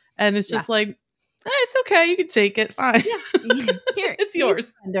go. And it's just like, it's okay. You can take it. Fine. Yeah. Here, it's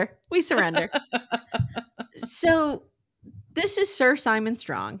yours. We surrender. So this is Sir Simon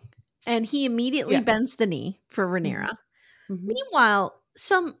Strong, and he immediately bends the knee for Rhaenyra. Meanwhile,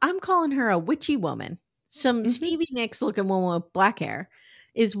 I'm calling her a witchy woman, some Stevie Nicks looking woman with black hair,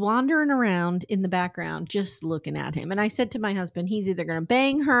 is wandering around in the background just looking at him. And I said to my husband, he's either going to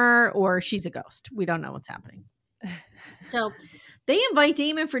bang her or she's a ghost. We don't know what's happening. So they invite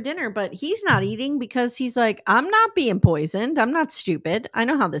Daemon for dinner, but he's not eating because he's like, I'm not being poisoned. I'm not stupid. I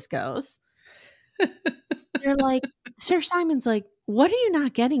know how this goes. They're like, Sir Simon's like, what are you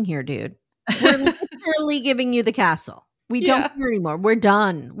not getting here, dude? We're literally giving you the castle. We don't care anymore. We're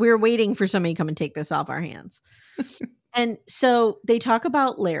done. We're waiting for somebody to come and take this off our hands. And so they talk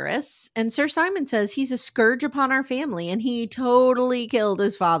about Larys, and Sir Simon says he's a scourge upon our family, and he totally killed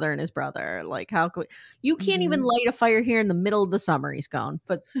his father and his brother. Like, how could you can't even light a fire here in the middle of the summer? He's gone,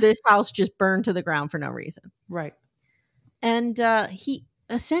 but this house just burned to the ground for no reason. Right. And he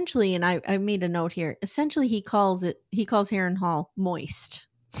essentially, and I made a note here. Essentially, he calls Harrenhal moist.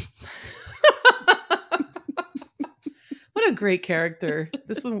 What a great character.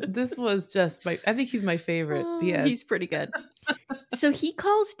 This was just I think he's my favorite. He's pretty good. So he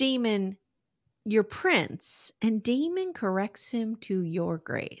calls Daemon your prince, and Daemon corrects him to your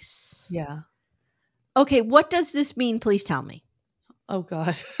grace. Yeah. Okay, what does this mean? Please tell me. Oh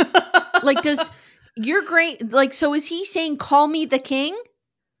God. Like, does your great, like, so is he saying call me the king?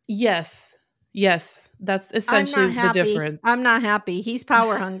 Yes. That's essentially the difference. I'm not happy. He's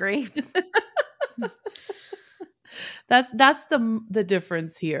power hungry. That's the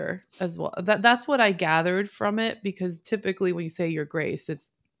difference here as well. That's what I gathered from it, because typically when you say your grace, it's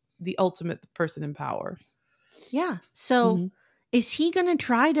the ultimate person in power. Yeah. So is he going to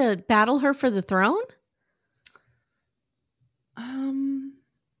try to battle her for the throne? I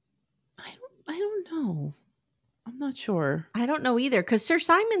don't know. I'm not sure. I don't know either, because Sir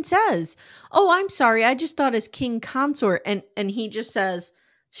Simon says, oh, I'm sorry, I just thought as king consort, and he just says,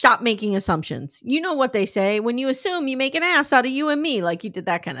 stop making assumptions. You know what they say. When you assume, you make an ass out of you and me. Like, you did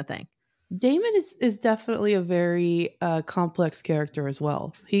that kind of thing. Daemon is definitely a very complex character as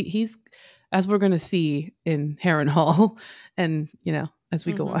well. He's, as we're going to see in Harrenhal, and as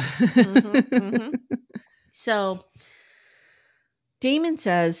we go on. So Daemon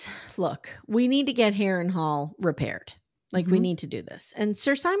says, "Look, we need to get Harrenhal repaired. Like, we need to do this." And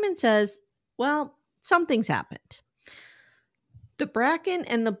Sir Simon says, "Well, something's happened. The Bracken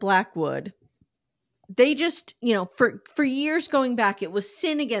and the Blackwood, they just, for years going back, it was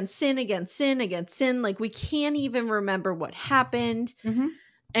sin against sin against sin against sin. Like, we can't even remember what happened.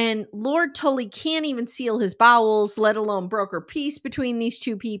 And Lord Tully can't even seal his bowels, let alone broker peace between these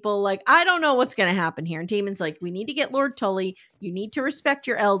two people. Like, I don't know what's going to happen here." And Daemon's like, "We need to get Lord Tully. You need to respect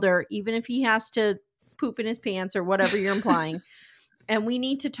your elder, even if he has to poop in his pants or whatever you're implying. And we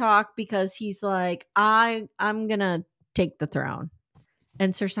need to talk," because he's like, I'm going to take the throne."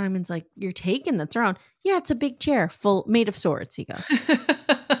 And Sir Simon's like, "You're taking the throne?" "Yeah, it's a big chair made of swords," he goes.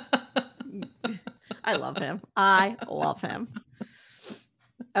 I love him. I love him.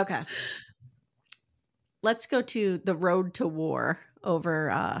 Okay. Let's go to the road to war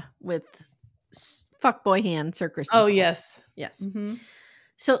over with fuckboy hand Sir Criston. Oh, yes. Yes.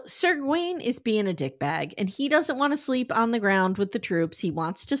 So Sir Gawain is being a dickbag, and he doesn't want to sleep on the ground with the troops. He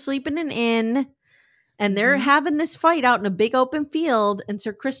wants to sleep in an inn. And they're having this fight out in a big open field. And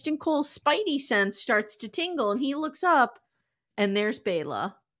Sir Criston Cole's spidey sense starts to tingle. And he looks up, and there's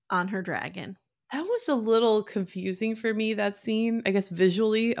Baela on her dragon. That was a little confusing for me, that scene. I guess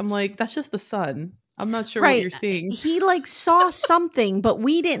visually, I'm like, that's just the sun. I'm not sure what you're seeing. He saw something, but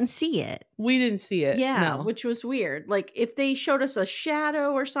we didn't see it. We didn't see it. Yeah, no. Which was weird. Like, if they showed us a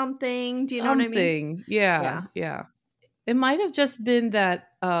shadow or something, do you know what I mean? Yeah. It might have just been that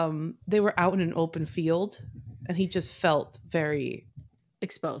they were out in an open field, and he just felt very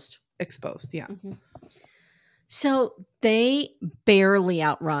exposed. Yeah. So they barely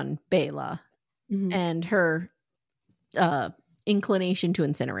outrun Baela and her inclination to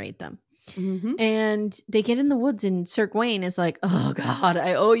incinerate them. And they get in the woods, and Sir Gawain is like, "Oh God,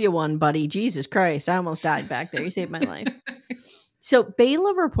 I owe you one, buddy. Jesus Christ, I almost died back there. You saved my life." So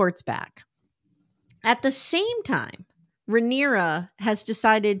Baela reports back. At the same time, Rhaenyra has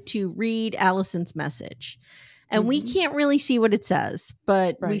decided to read Alicent's message. And we can't really see what it says,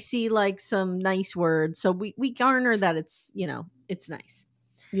 but we see like some nice words. So we garner that it's, it's nice.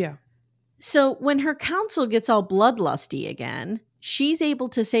 Yeah. So when her council gets all bloodlusty again, she's able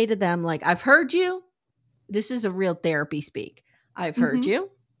to say to them, like, "I've heard you." This is a real therapy speak. "I've heard you.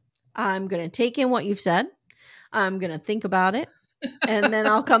 I'm going to take in what you've said. I'm going to think about it. And then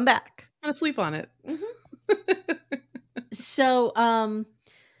I'll come back. I'm going to sleep on it." So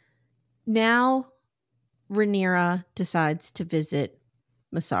now Rhaenyra decides to visit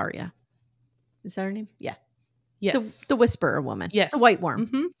Mysaria. Is that her name? Yeah. Yes. The Whisperer woman. Yes. The White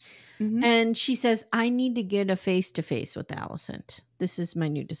Worm. And she says, "I need to get a face-to-face with Alicent. This is my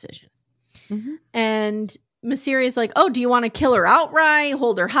new decision." And Mysaria's like, "Oh, do you want to kill her outright,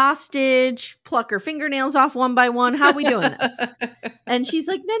 hold her hostage, pluck her fingernails off one by one? How are we doing this?" And she's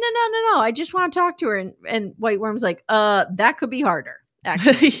like, no. I just want to talk to her. And White Worm's like, that could be harder,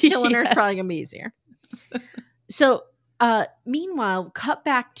 actually. Killing her is probably going to be easier. So, meanwhile, cut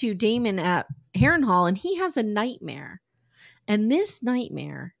back to Daemon at Harrenhal, and he has a nightmare. And this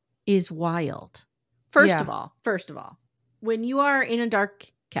nightmare is wild. First of all, when you are in a dark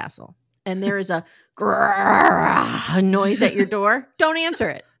castle and there is a noise at your door, don't answer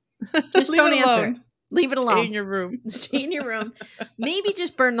it. Just don't answer it. Leave it alone. Stay in your room. Stay in your room. Maybe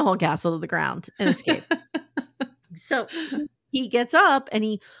just burn the whole castle to the ground and escape. So he gets up and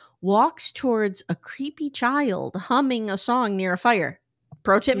he walks towards a creepy child humming a song near a fire.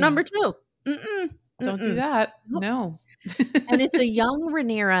 Pro tip number 2. Don't do that. No. And it's a young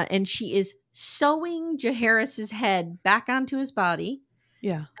Rhaenyra, and she is sewing Jaehaerys's head back onto his body.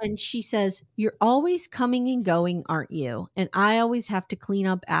 Yeah. And she says, "You're always coming and going, aren't you? And I always have to clean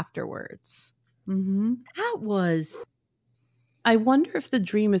up afterwards." That was... I wonder if the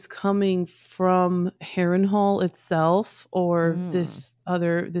dream is coming from Harrenhal itself, or this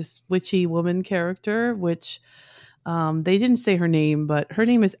witchy woman character, which they didn't say her name, but her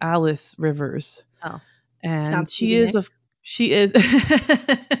name is Alice Rivers. Oh. And she is she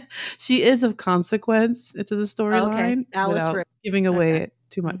is of consequence to the storyline, without giving away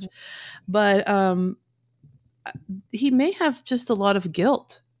too much. But he may have just a lot of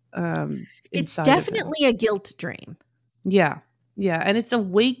guilt. It's definitely a guilt dream. Yeah. And it's a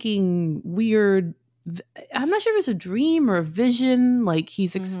waking, weird, I'm not sure if it's a dream or a vision, like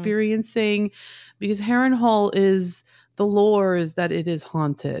he's experiencing, because Harrenhal is the lore is that it is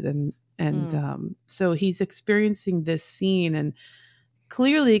haunted, and so he's experiencing this scene, and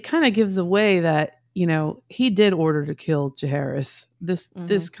clearly it kind of gives away that, you know, he did order to kill Jaehaerys.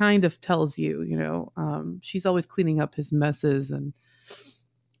 This kind of tells you, you know, she's always cleaning up his messes, and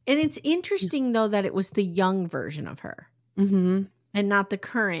it's interesting though that it was the young version of her. Mm-hmm. And not the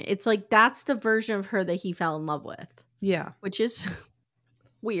current. It's like that's the version of her that he fell in love with. Yeah. Which is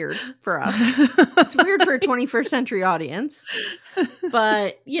weird for us. It's weird for a 21st century audience.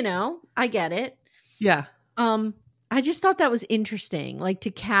 But, you know, I get it. Yeah. I just thought that was interesting, like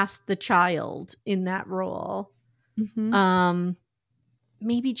to cast the child in that role. Mm-hmm.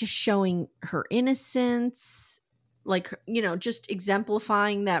 Maybe just showing her innocence, like, you know, just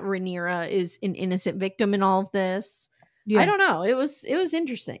exemplifying that Rhaenyra is an innocent victim in all of this. Yeah. I don't know. It was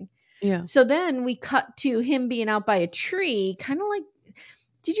interesting. Yeah. So then we cut to him being out by a tree, kind of like,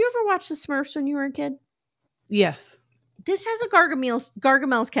 did you ever watch the Smurfs when you were a kid? Yes. This has a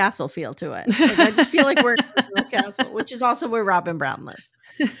Gargamel's Castle feel to it. Like, I just feel like we're in Gargamel's Castle, which is also where Robin Brown lives.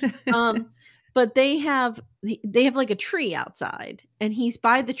 But they have like a tree outside, and he's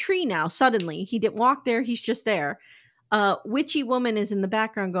by the tree now. Suddenly, he didn't walk there; he's just there. Witchy woman is in the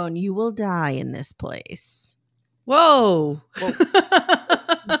background going, "You will die in this place." Whoa.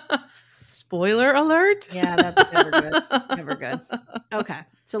 Spoiler alert. Yeah, that's never good. Never good. Okay,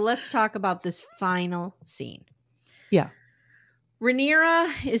 so let's talk about this final scene. Yeah.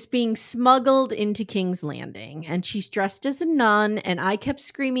 Rhaenyra is being smuggled into King's Landing, and she's dressed as a nun, and I kept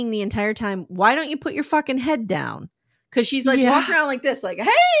screaming the entire time, why don't you put your fucking head down? Because she's like walking around like this, like,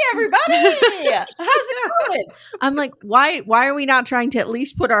 hey, everybody, how's it going? I'm like, why are we not trying to at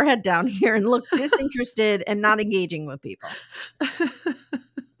least put our head down here and look disinterested and not engaging with people?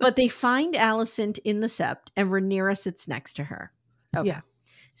 But they find Alicent in the sept, and Rhaenyra sits next to her. Okay. Yeah.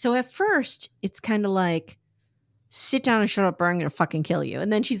 So at first, it's kind of like, sit down and shut up, or I'm going to fucking kill you.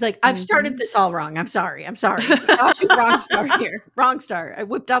 And then she's like, I've started this all wrong. I'm sorry. Wrong start here. Wrong start. I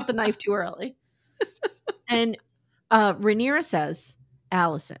whipped out the knife too early. And Rhaenyra says,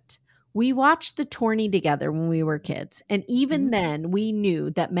 Alicent, we watched the tourney together when we were kids. And even then, we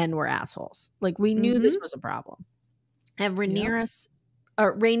knew that men were assholes. Like, we knew this was a problem. And Rhaenys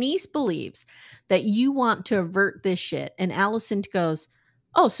believes that you want to avert this shit. And Alicent goes,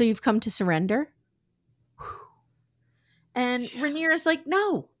 oh, so you've come to surrender? And Rhaenyra's like,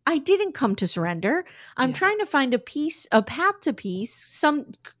 no, I didn't come to surrender. I'm trying to find a path to peace, some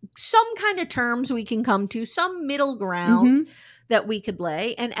kind of terms we can come to, some middle ground that we could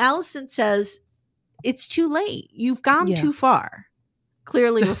lay. And Alicent says, it's too late. You've gone too far.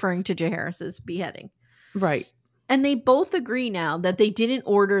 Clearly referring to Jaehaerys' beheading. Right. And they both agree now that they didn't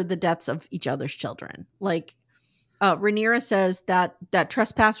order the deaths of each other's children. Like, Rhaenyra says that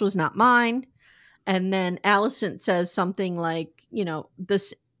trespass was not mine. And then Alicent says something like, you know,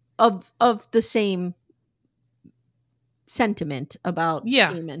 this of the same sentiment about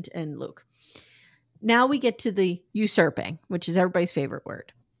Daemon and Luke. Now we get to the usurping, which is everybody's favorite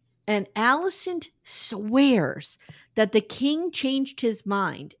word. And Alicent swears that the king changed his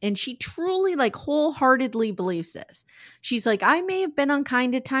mind. And she truly, like, wholeheartedly believes this. She's like, I may have been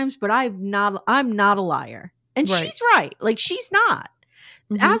unkind at times, but I'm not a liar. And she's right. Like, she's not.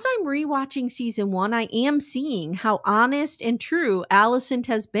 As I'm rewatching season 1, I am seeing how honest and true Alicent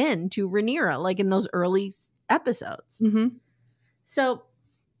has been to Rhaenyra, like in those early episodes. So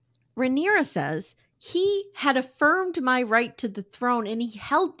Rhaenyra says, he had affirmed my right to the throne and he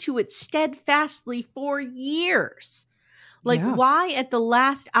held to it steadfastly for years. Like, why at the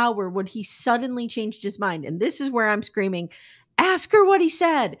last hour would he suddenly change his mind? And this is where I'm screaming, ask her what he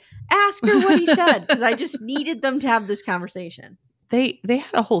said. Ask her what he said. Because I just needed them to have this conversation. They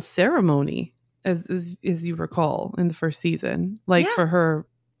had a whole ceremony, as you recall, in the first season, like for her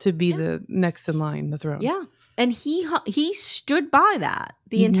to be the next in line, the throne. Yeah, and he stood by that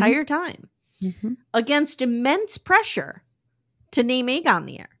the entire time against immense pressure to name Aegon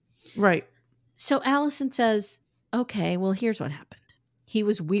the heir. Right. So Alicent says, "Okay, well, here's what happened. He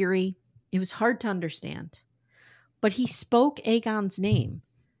was weary. It was hard to understand, but he spoke Aegon's name."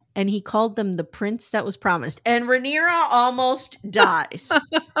 And he called them the prince that was promised. And Rhaenyra almost dies.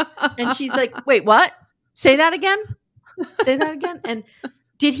 And she's like, wait, what? Say that again? Say that again? And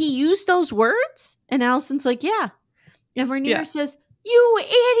did he use those words? And Alicent's like, yeah. And Rhaenyra says, you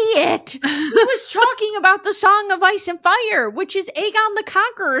idiot. He was talking about the Song of Ice and Fire, which is Aegon the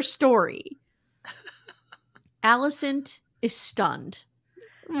Conqueror's story. Alicent is stunned.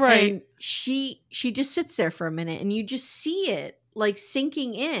 Right. And she just sits there for a minute and you just see it, like,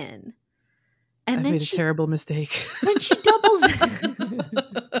 sinking in. And I then made a terrible mistake. Then she doubles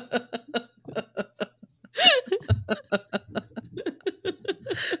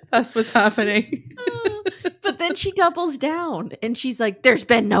That's what's happening. But then she doubles down and she's like, there's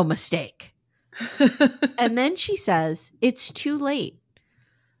been no mistake. And then she says, it's too late.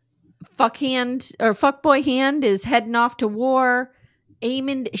 Fuckboy Hand is heading off to war.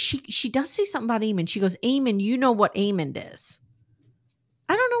 Aemond, she does say something about Aemond. She goes, Aemond, you know what Aemond is.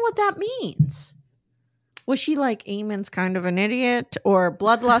 I don't know what that means. Was she like, Aemond's kind of an idiot or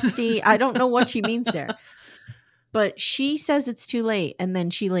bloodlusty? I don't know what she means there. But she says it's too late and then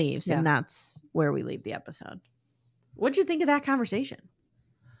she leaves. Yeah. And that's where we leave the episode. What'd you think of that conversation?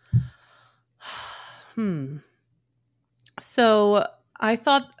 So I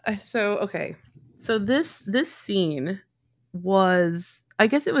thought, okay. So this scene was, I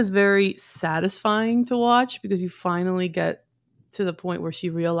guess it was very satisfying to watch because you finally get to the point where she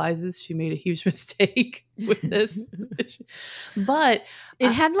realizes she made a huge mistake with this. But it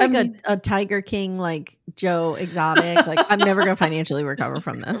had like a Tiger King, like Joe Exotic. Like, I'm never going to financially recover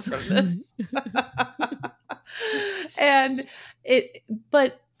from this.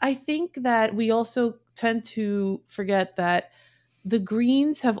 But I think that we also tend to forget that the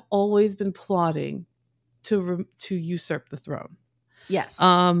Greens have always been plotting to usurp the throne. Yes.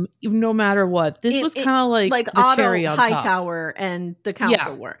 No matter what. This was kind of like the Otto cherry on Hightower top. And the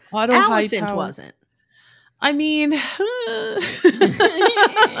council were. Otto Alicent Hightower wasn't. I mean, you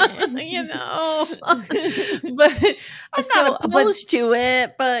know, but I'm not opposed to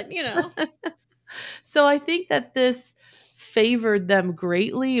it, but you know. So I think that this favored them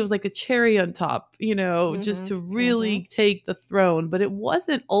greatly. It was like a cherry on top, you know, just to really take the throne. But it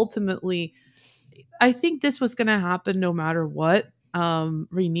wasn't ultimately. I think this was going to happen no matter what.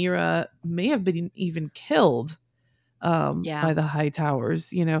 Rhaenyra may have been even killed by the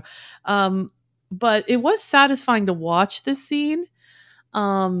Hightowers, you know. But it was satisfying to watch this scene,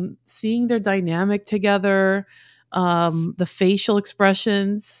 seeing their dynamic together, the facial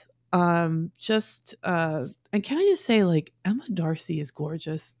expressions, and can I just say, like, Emma Darcy is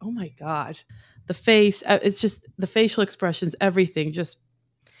gorgeous. Oh my God. The face, it's just the facial expressions, everything, just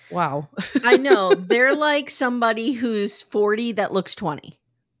wow. I know. They're like somebody who's 40 that looks 20.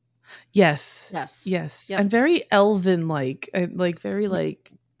 Yes. Yep. And very elven-like, very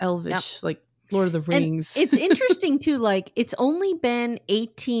like elvish, like Lord of the Rings. And it's interesting too, like it's only been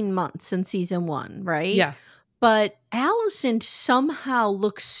 18 months since season 1, right? Yeah. But Alicent somehow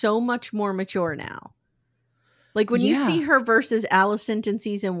looks so much more mature now. Like when you see her versus Alicent in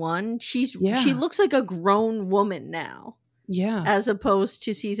season 1, she looks like a grown woman now. Yeah. As opposed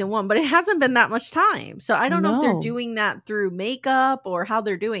to season 1. But it hasn't been that much time. So I don't know if they're doing that through makeup or how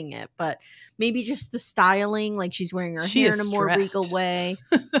they're doing it. But maybe just the styling. Like she's wearing her hair in a more regal way.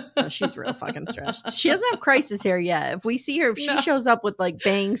 No, she's real fucking stressed. She doesn't have crisis hair yet. If we see her, if she shows up with like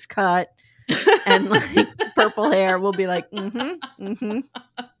bangs cut and like purple hair, we'll be like,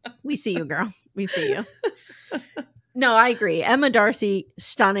 we see you, girl. We see you. No, I agree. Emma Darcy,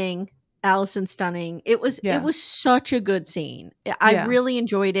 stunning. Alicent, stunning. It was such a good scene. I really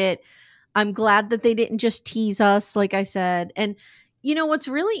enjoyed it. I'm glad that they didn't just tease us, like I said. And you know what's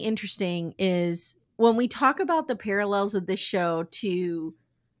really interesting is when we talk about the parallels of this show to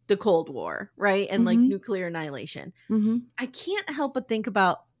the Cold War, right? And like nuclear annihilation. I can't help but think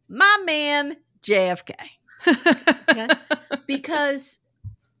about my man JFK. Okay? Because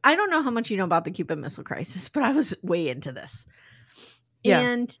I don't know how much you know about the Cuban Missile Crisis, but I was way into this. Yeah.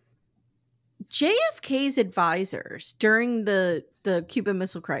 And JFK's advisors during the Cuban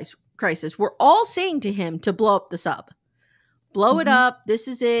Missile Crisis were all saying to him to blow up the sub. Blow it up. This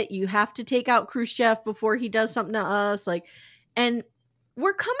is it. You have to take out Khrushchev before he does something to us. Like, and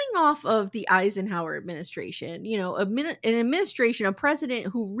we're coming off of the Eisenhower administration, you know, an administration, a president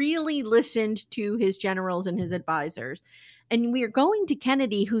who really listened to his generals and his advisors. And we are going to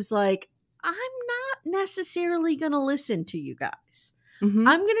Kennedy, who's like, I'm not necessarily going to listen to you guys. I'm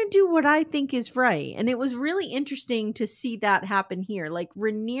going to do what I think is right. And it was really interesting to see that happen here. Like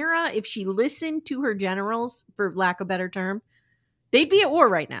Rhaenyra, if she listened to her generals, for lack of a better term, they'd be at war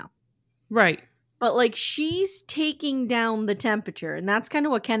right now. Right. But like she's taking down the temperature. And that's kind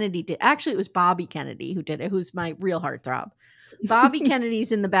of what Kennedy did. Actually, it was Bobby Kennedy who did it, who's my real heartthrob. Bobby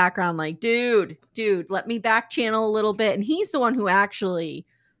Kennedy's in the background like, dude, let me back channel a little bit. And he's the one who actually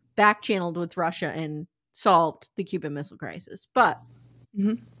back channeled with Russia and solved the Cuban Missile Crisis. But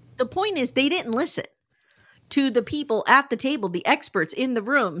the point is they didn't listen to the people at the table, the experts in the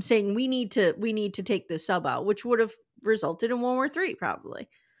room saying we need to take this sub out, which would have resulted in World War III probably.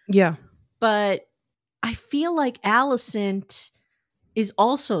 Yeah. But I feel like Alicent is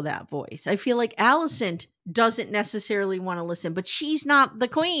also that voice. I feel like Alicent doesn't necessarily want to listen, but she's not the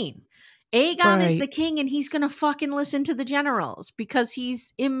queen. Aegon is the king and he's going to fucking listen to the generals because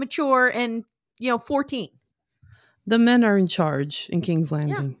he's immature and, 14. The men are in charge in King's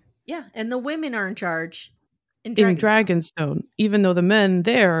Landing. Yeah. And the women are in charge in Dragonstone, even though the men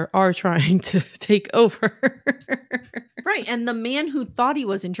there are trying to take over. Right. And the man who thought he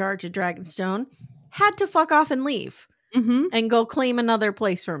was in charge of Dragonstone had to fuck off and leave and go claim another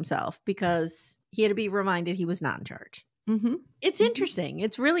place for himself because he had to be reminded he was not in charge. It's interesting.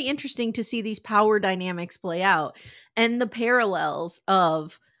 It's really interesting to see these power dynamics play out and the parallels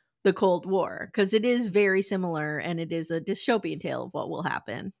of the Cold War, because it is very similar and it is a dystopian tale of what will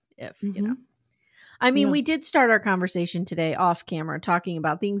happen if, I mean, we did start our conversation today off camera talking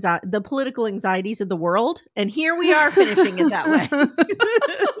about the political anxieties of the world. And here we are finishing it that way.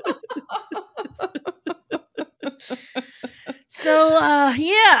 So,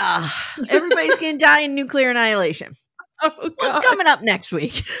 everybody's going to die in nuclear annihilation. Oh, what's coming up next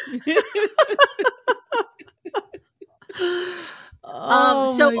week?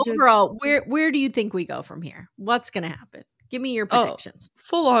 So overall, where do you think we go from here? What's going to happen? Give me your predictions.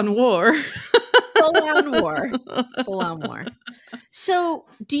 Full on war. Full on war. So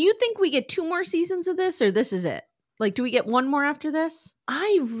do you think we get 2 more seasons of this or this is it? Like, do we get 1 more after this?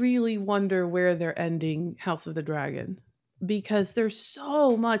 I really wonder where they're ending House of the Dragon, because there's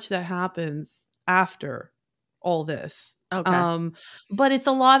so much that happens after all this. Okay. But it's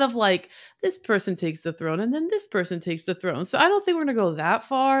a lot of like, this person takes the throne and then this person takes the throne. So I don't think we're going to go that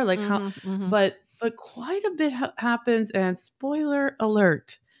far. Like but quite a bit happens, and spoiler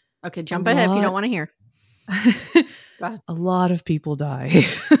alert. Okay, jump ahead if you don't want to hear. A lot of people die.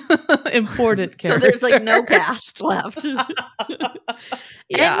 Important characters. So there's like no cast left. And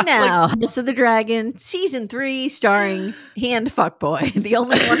now, House of the Dragon, season 3, starring Hand Fuckboy, the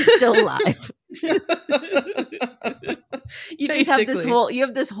only one still alive. You just have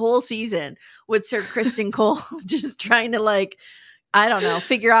this whole season with Sir Criston Cole just trying to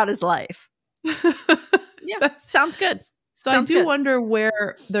figure out his life. Yeah, that sounds good. So I do wonder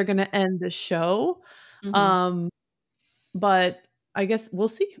where they're going to end the show. But I guess we'll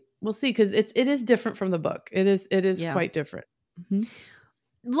see. We'll see, because it is different from the book. It is quite different.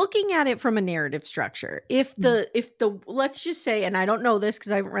 Looking at it from a narrative structure, if the let's just say, and I don't know this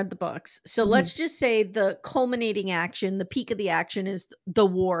because I haven't read the books, so let's just say the culminating action, the peak of the action is the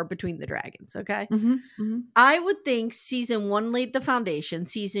war between the dragons. Okay, I would think season 1 laid the foundation.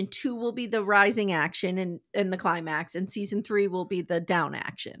 Season 2 will be the rising action and the climax, and season 3 will be the down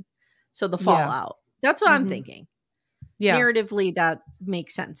action. So the fallout. That's what I'm thinking. Yeah. Narratively, that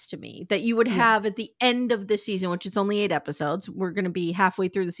makes sense to me. That you would have at the end of this season, which is only 8 episodes. We're going to be halfway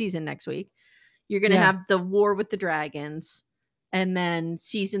through the season next week. You're going to have the war with the dragons. And then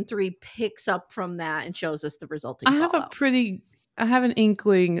season 3 picks up from that and shows us the resulting fallout. I have an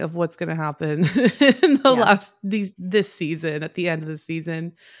inkling of what's going to happen in the this season, at the end of the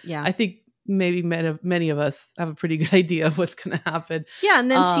season. Yeah. I think maybe many of us have a pretty good idea of what's going to happen. Yeah, and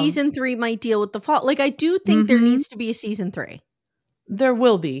then season 3 might deal with the fall. Like, I do think there needs to be a season 3. There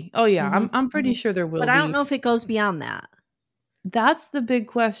will be. Oh yeah, I'm pretty sure there will be. But I don't know if it goes beyond that. That's the big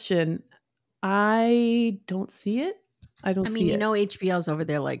question. I don't see it. I mean, HBO's over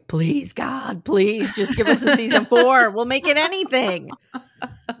there like, please, God, please just give us a season 4. We'll make it anything.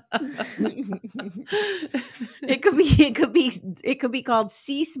 It could be called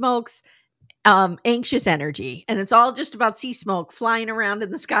Sea Smoke's Anxious Energy, and it's all just about sea smoke flying around in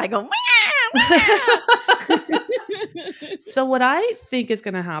the sky going So what I think is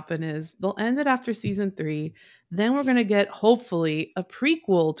going to happen is they'll end it after season 3, then we're going to get hopefully a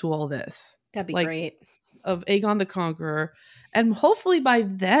prequel to all this. That'd be great. Of Aegon the Conqueror, and hopefully by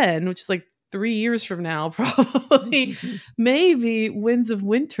then, which is like 3 years from now, probably, maybe Winds of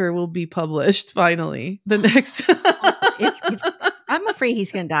Winter will be published finally. The next I'm afraid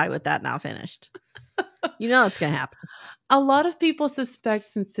he's going to die with that now finished. It's going to happen. A lot of people suspect,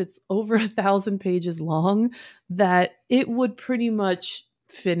 since it's over 1,000 pages long, that it would pretty much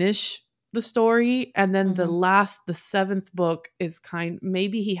finish the story. And then the 7th book is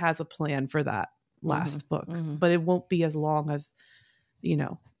maybe he has a plan for that last book, but it won't be as long as,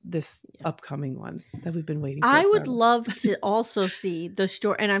 this upcoming one that we've been waiting for. I would love to also see the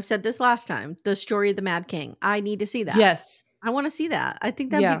story. And I've said this last time, the story of the Mad King. I need to see that. Yes. I want to see that. I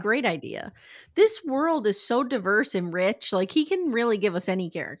think that'd be a great idea. This world is so diverse and rich. Like, he can really give us any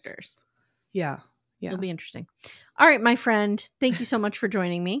characters. Yeah. It'll be interesting. All right, my friend. Thank you so much for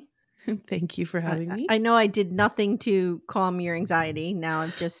joining me. Thank you for having me. I know I did nothing to calm your anxiety. Now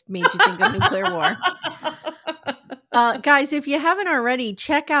I've just made you think of nuclear war. Guys, if you haven't already,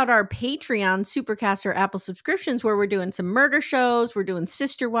 check out our Patreon Supercast or Apple subscriptions where we're doing some murder shows. We're doing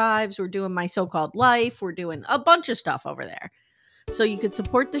Sister Wives. We're doing My So-Called Life. We're doing a bunch of stuff over there. So you could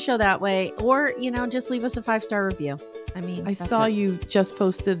support the show that way, or, just leave us a 5-star review. I mean, I saw you just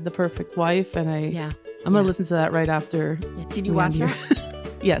posted The Perfect Wife, and I'm going to listen to that right after. Yeah. Did you watch that?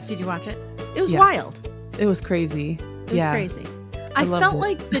 Yes. Did you watch it? It was wild. It was crazy. It was crazy. I felt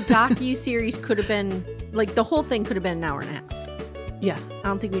like the docu-series could have been, like, the whole thing could have been an hour and a half. Yeah. I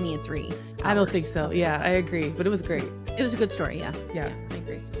don't think we needed 3 hours. I don't think so. Yeah, I agree. But it was great. It was a good story, yeah. Yeah, I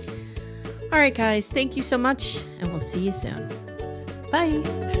agree. All right, guys. Thank you so much, and we'll see you soon.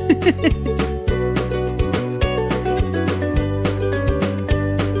 Bye.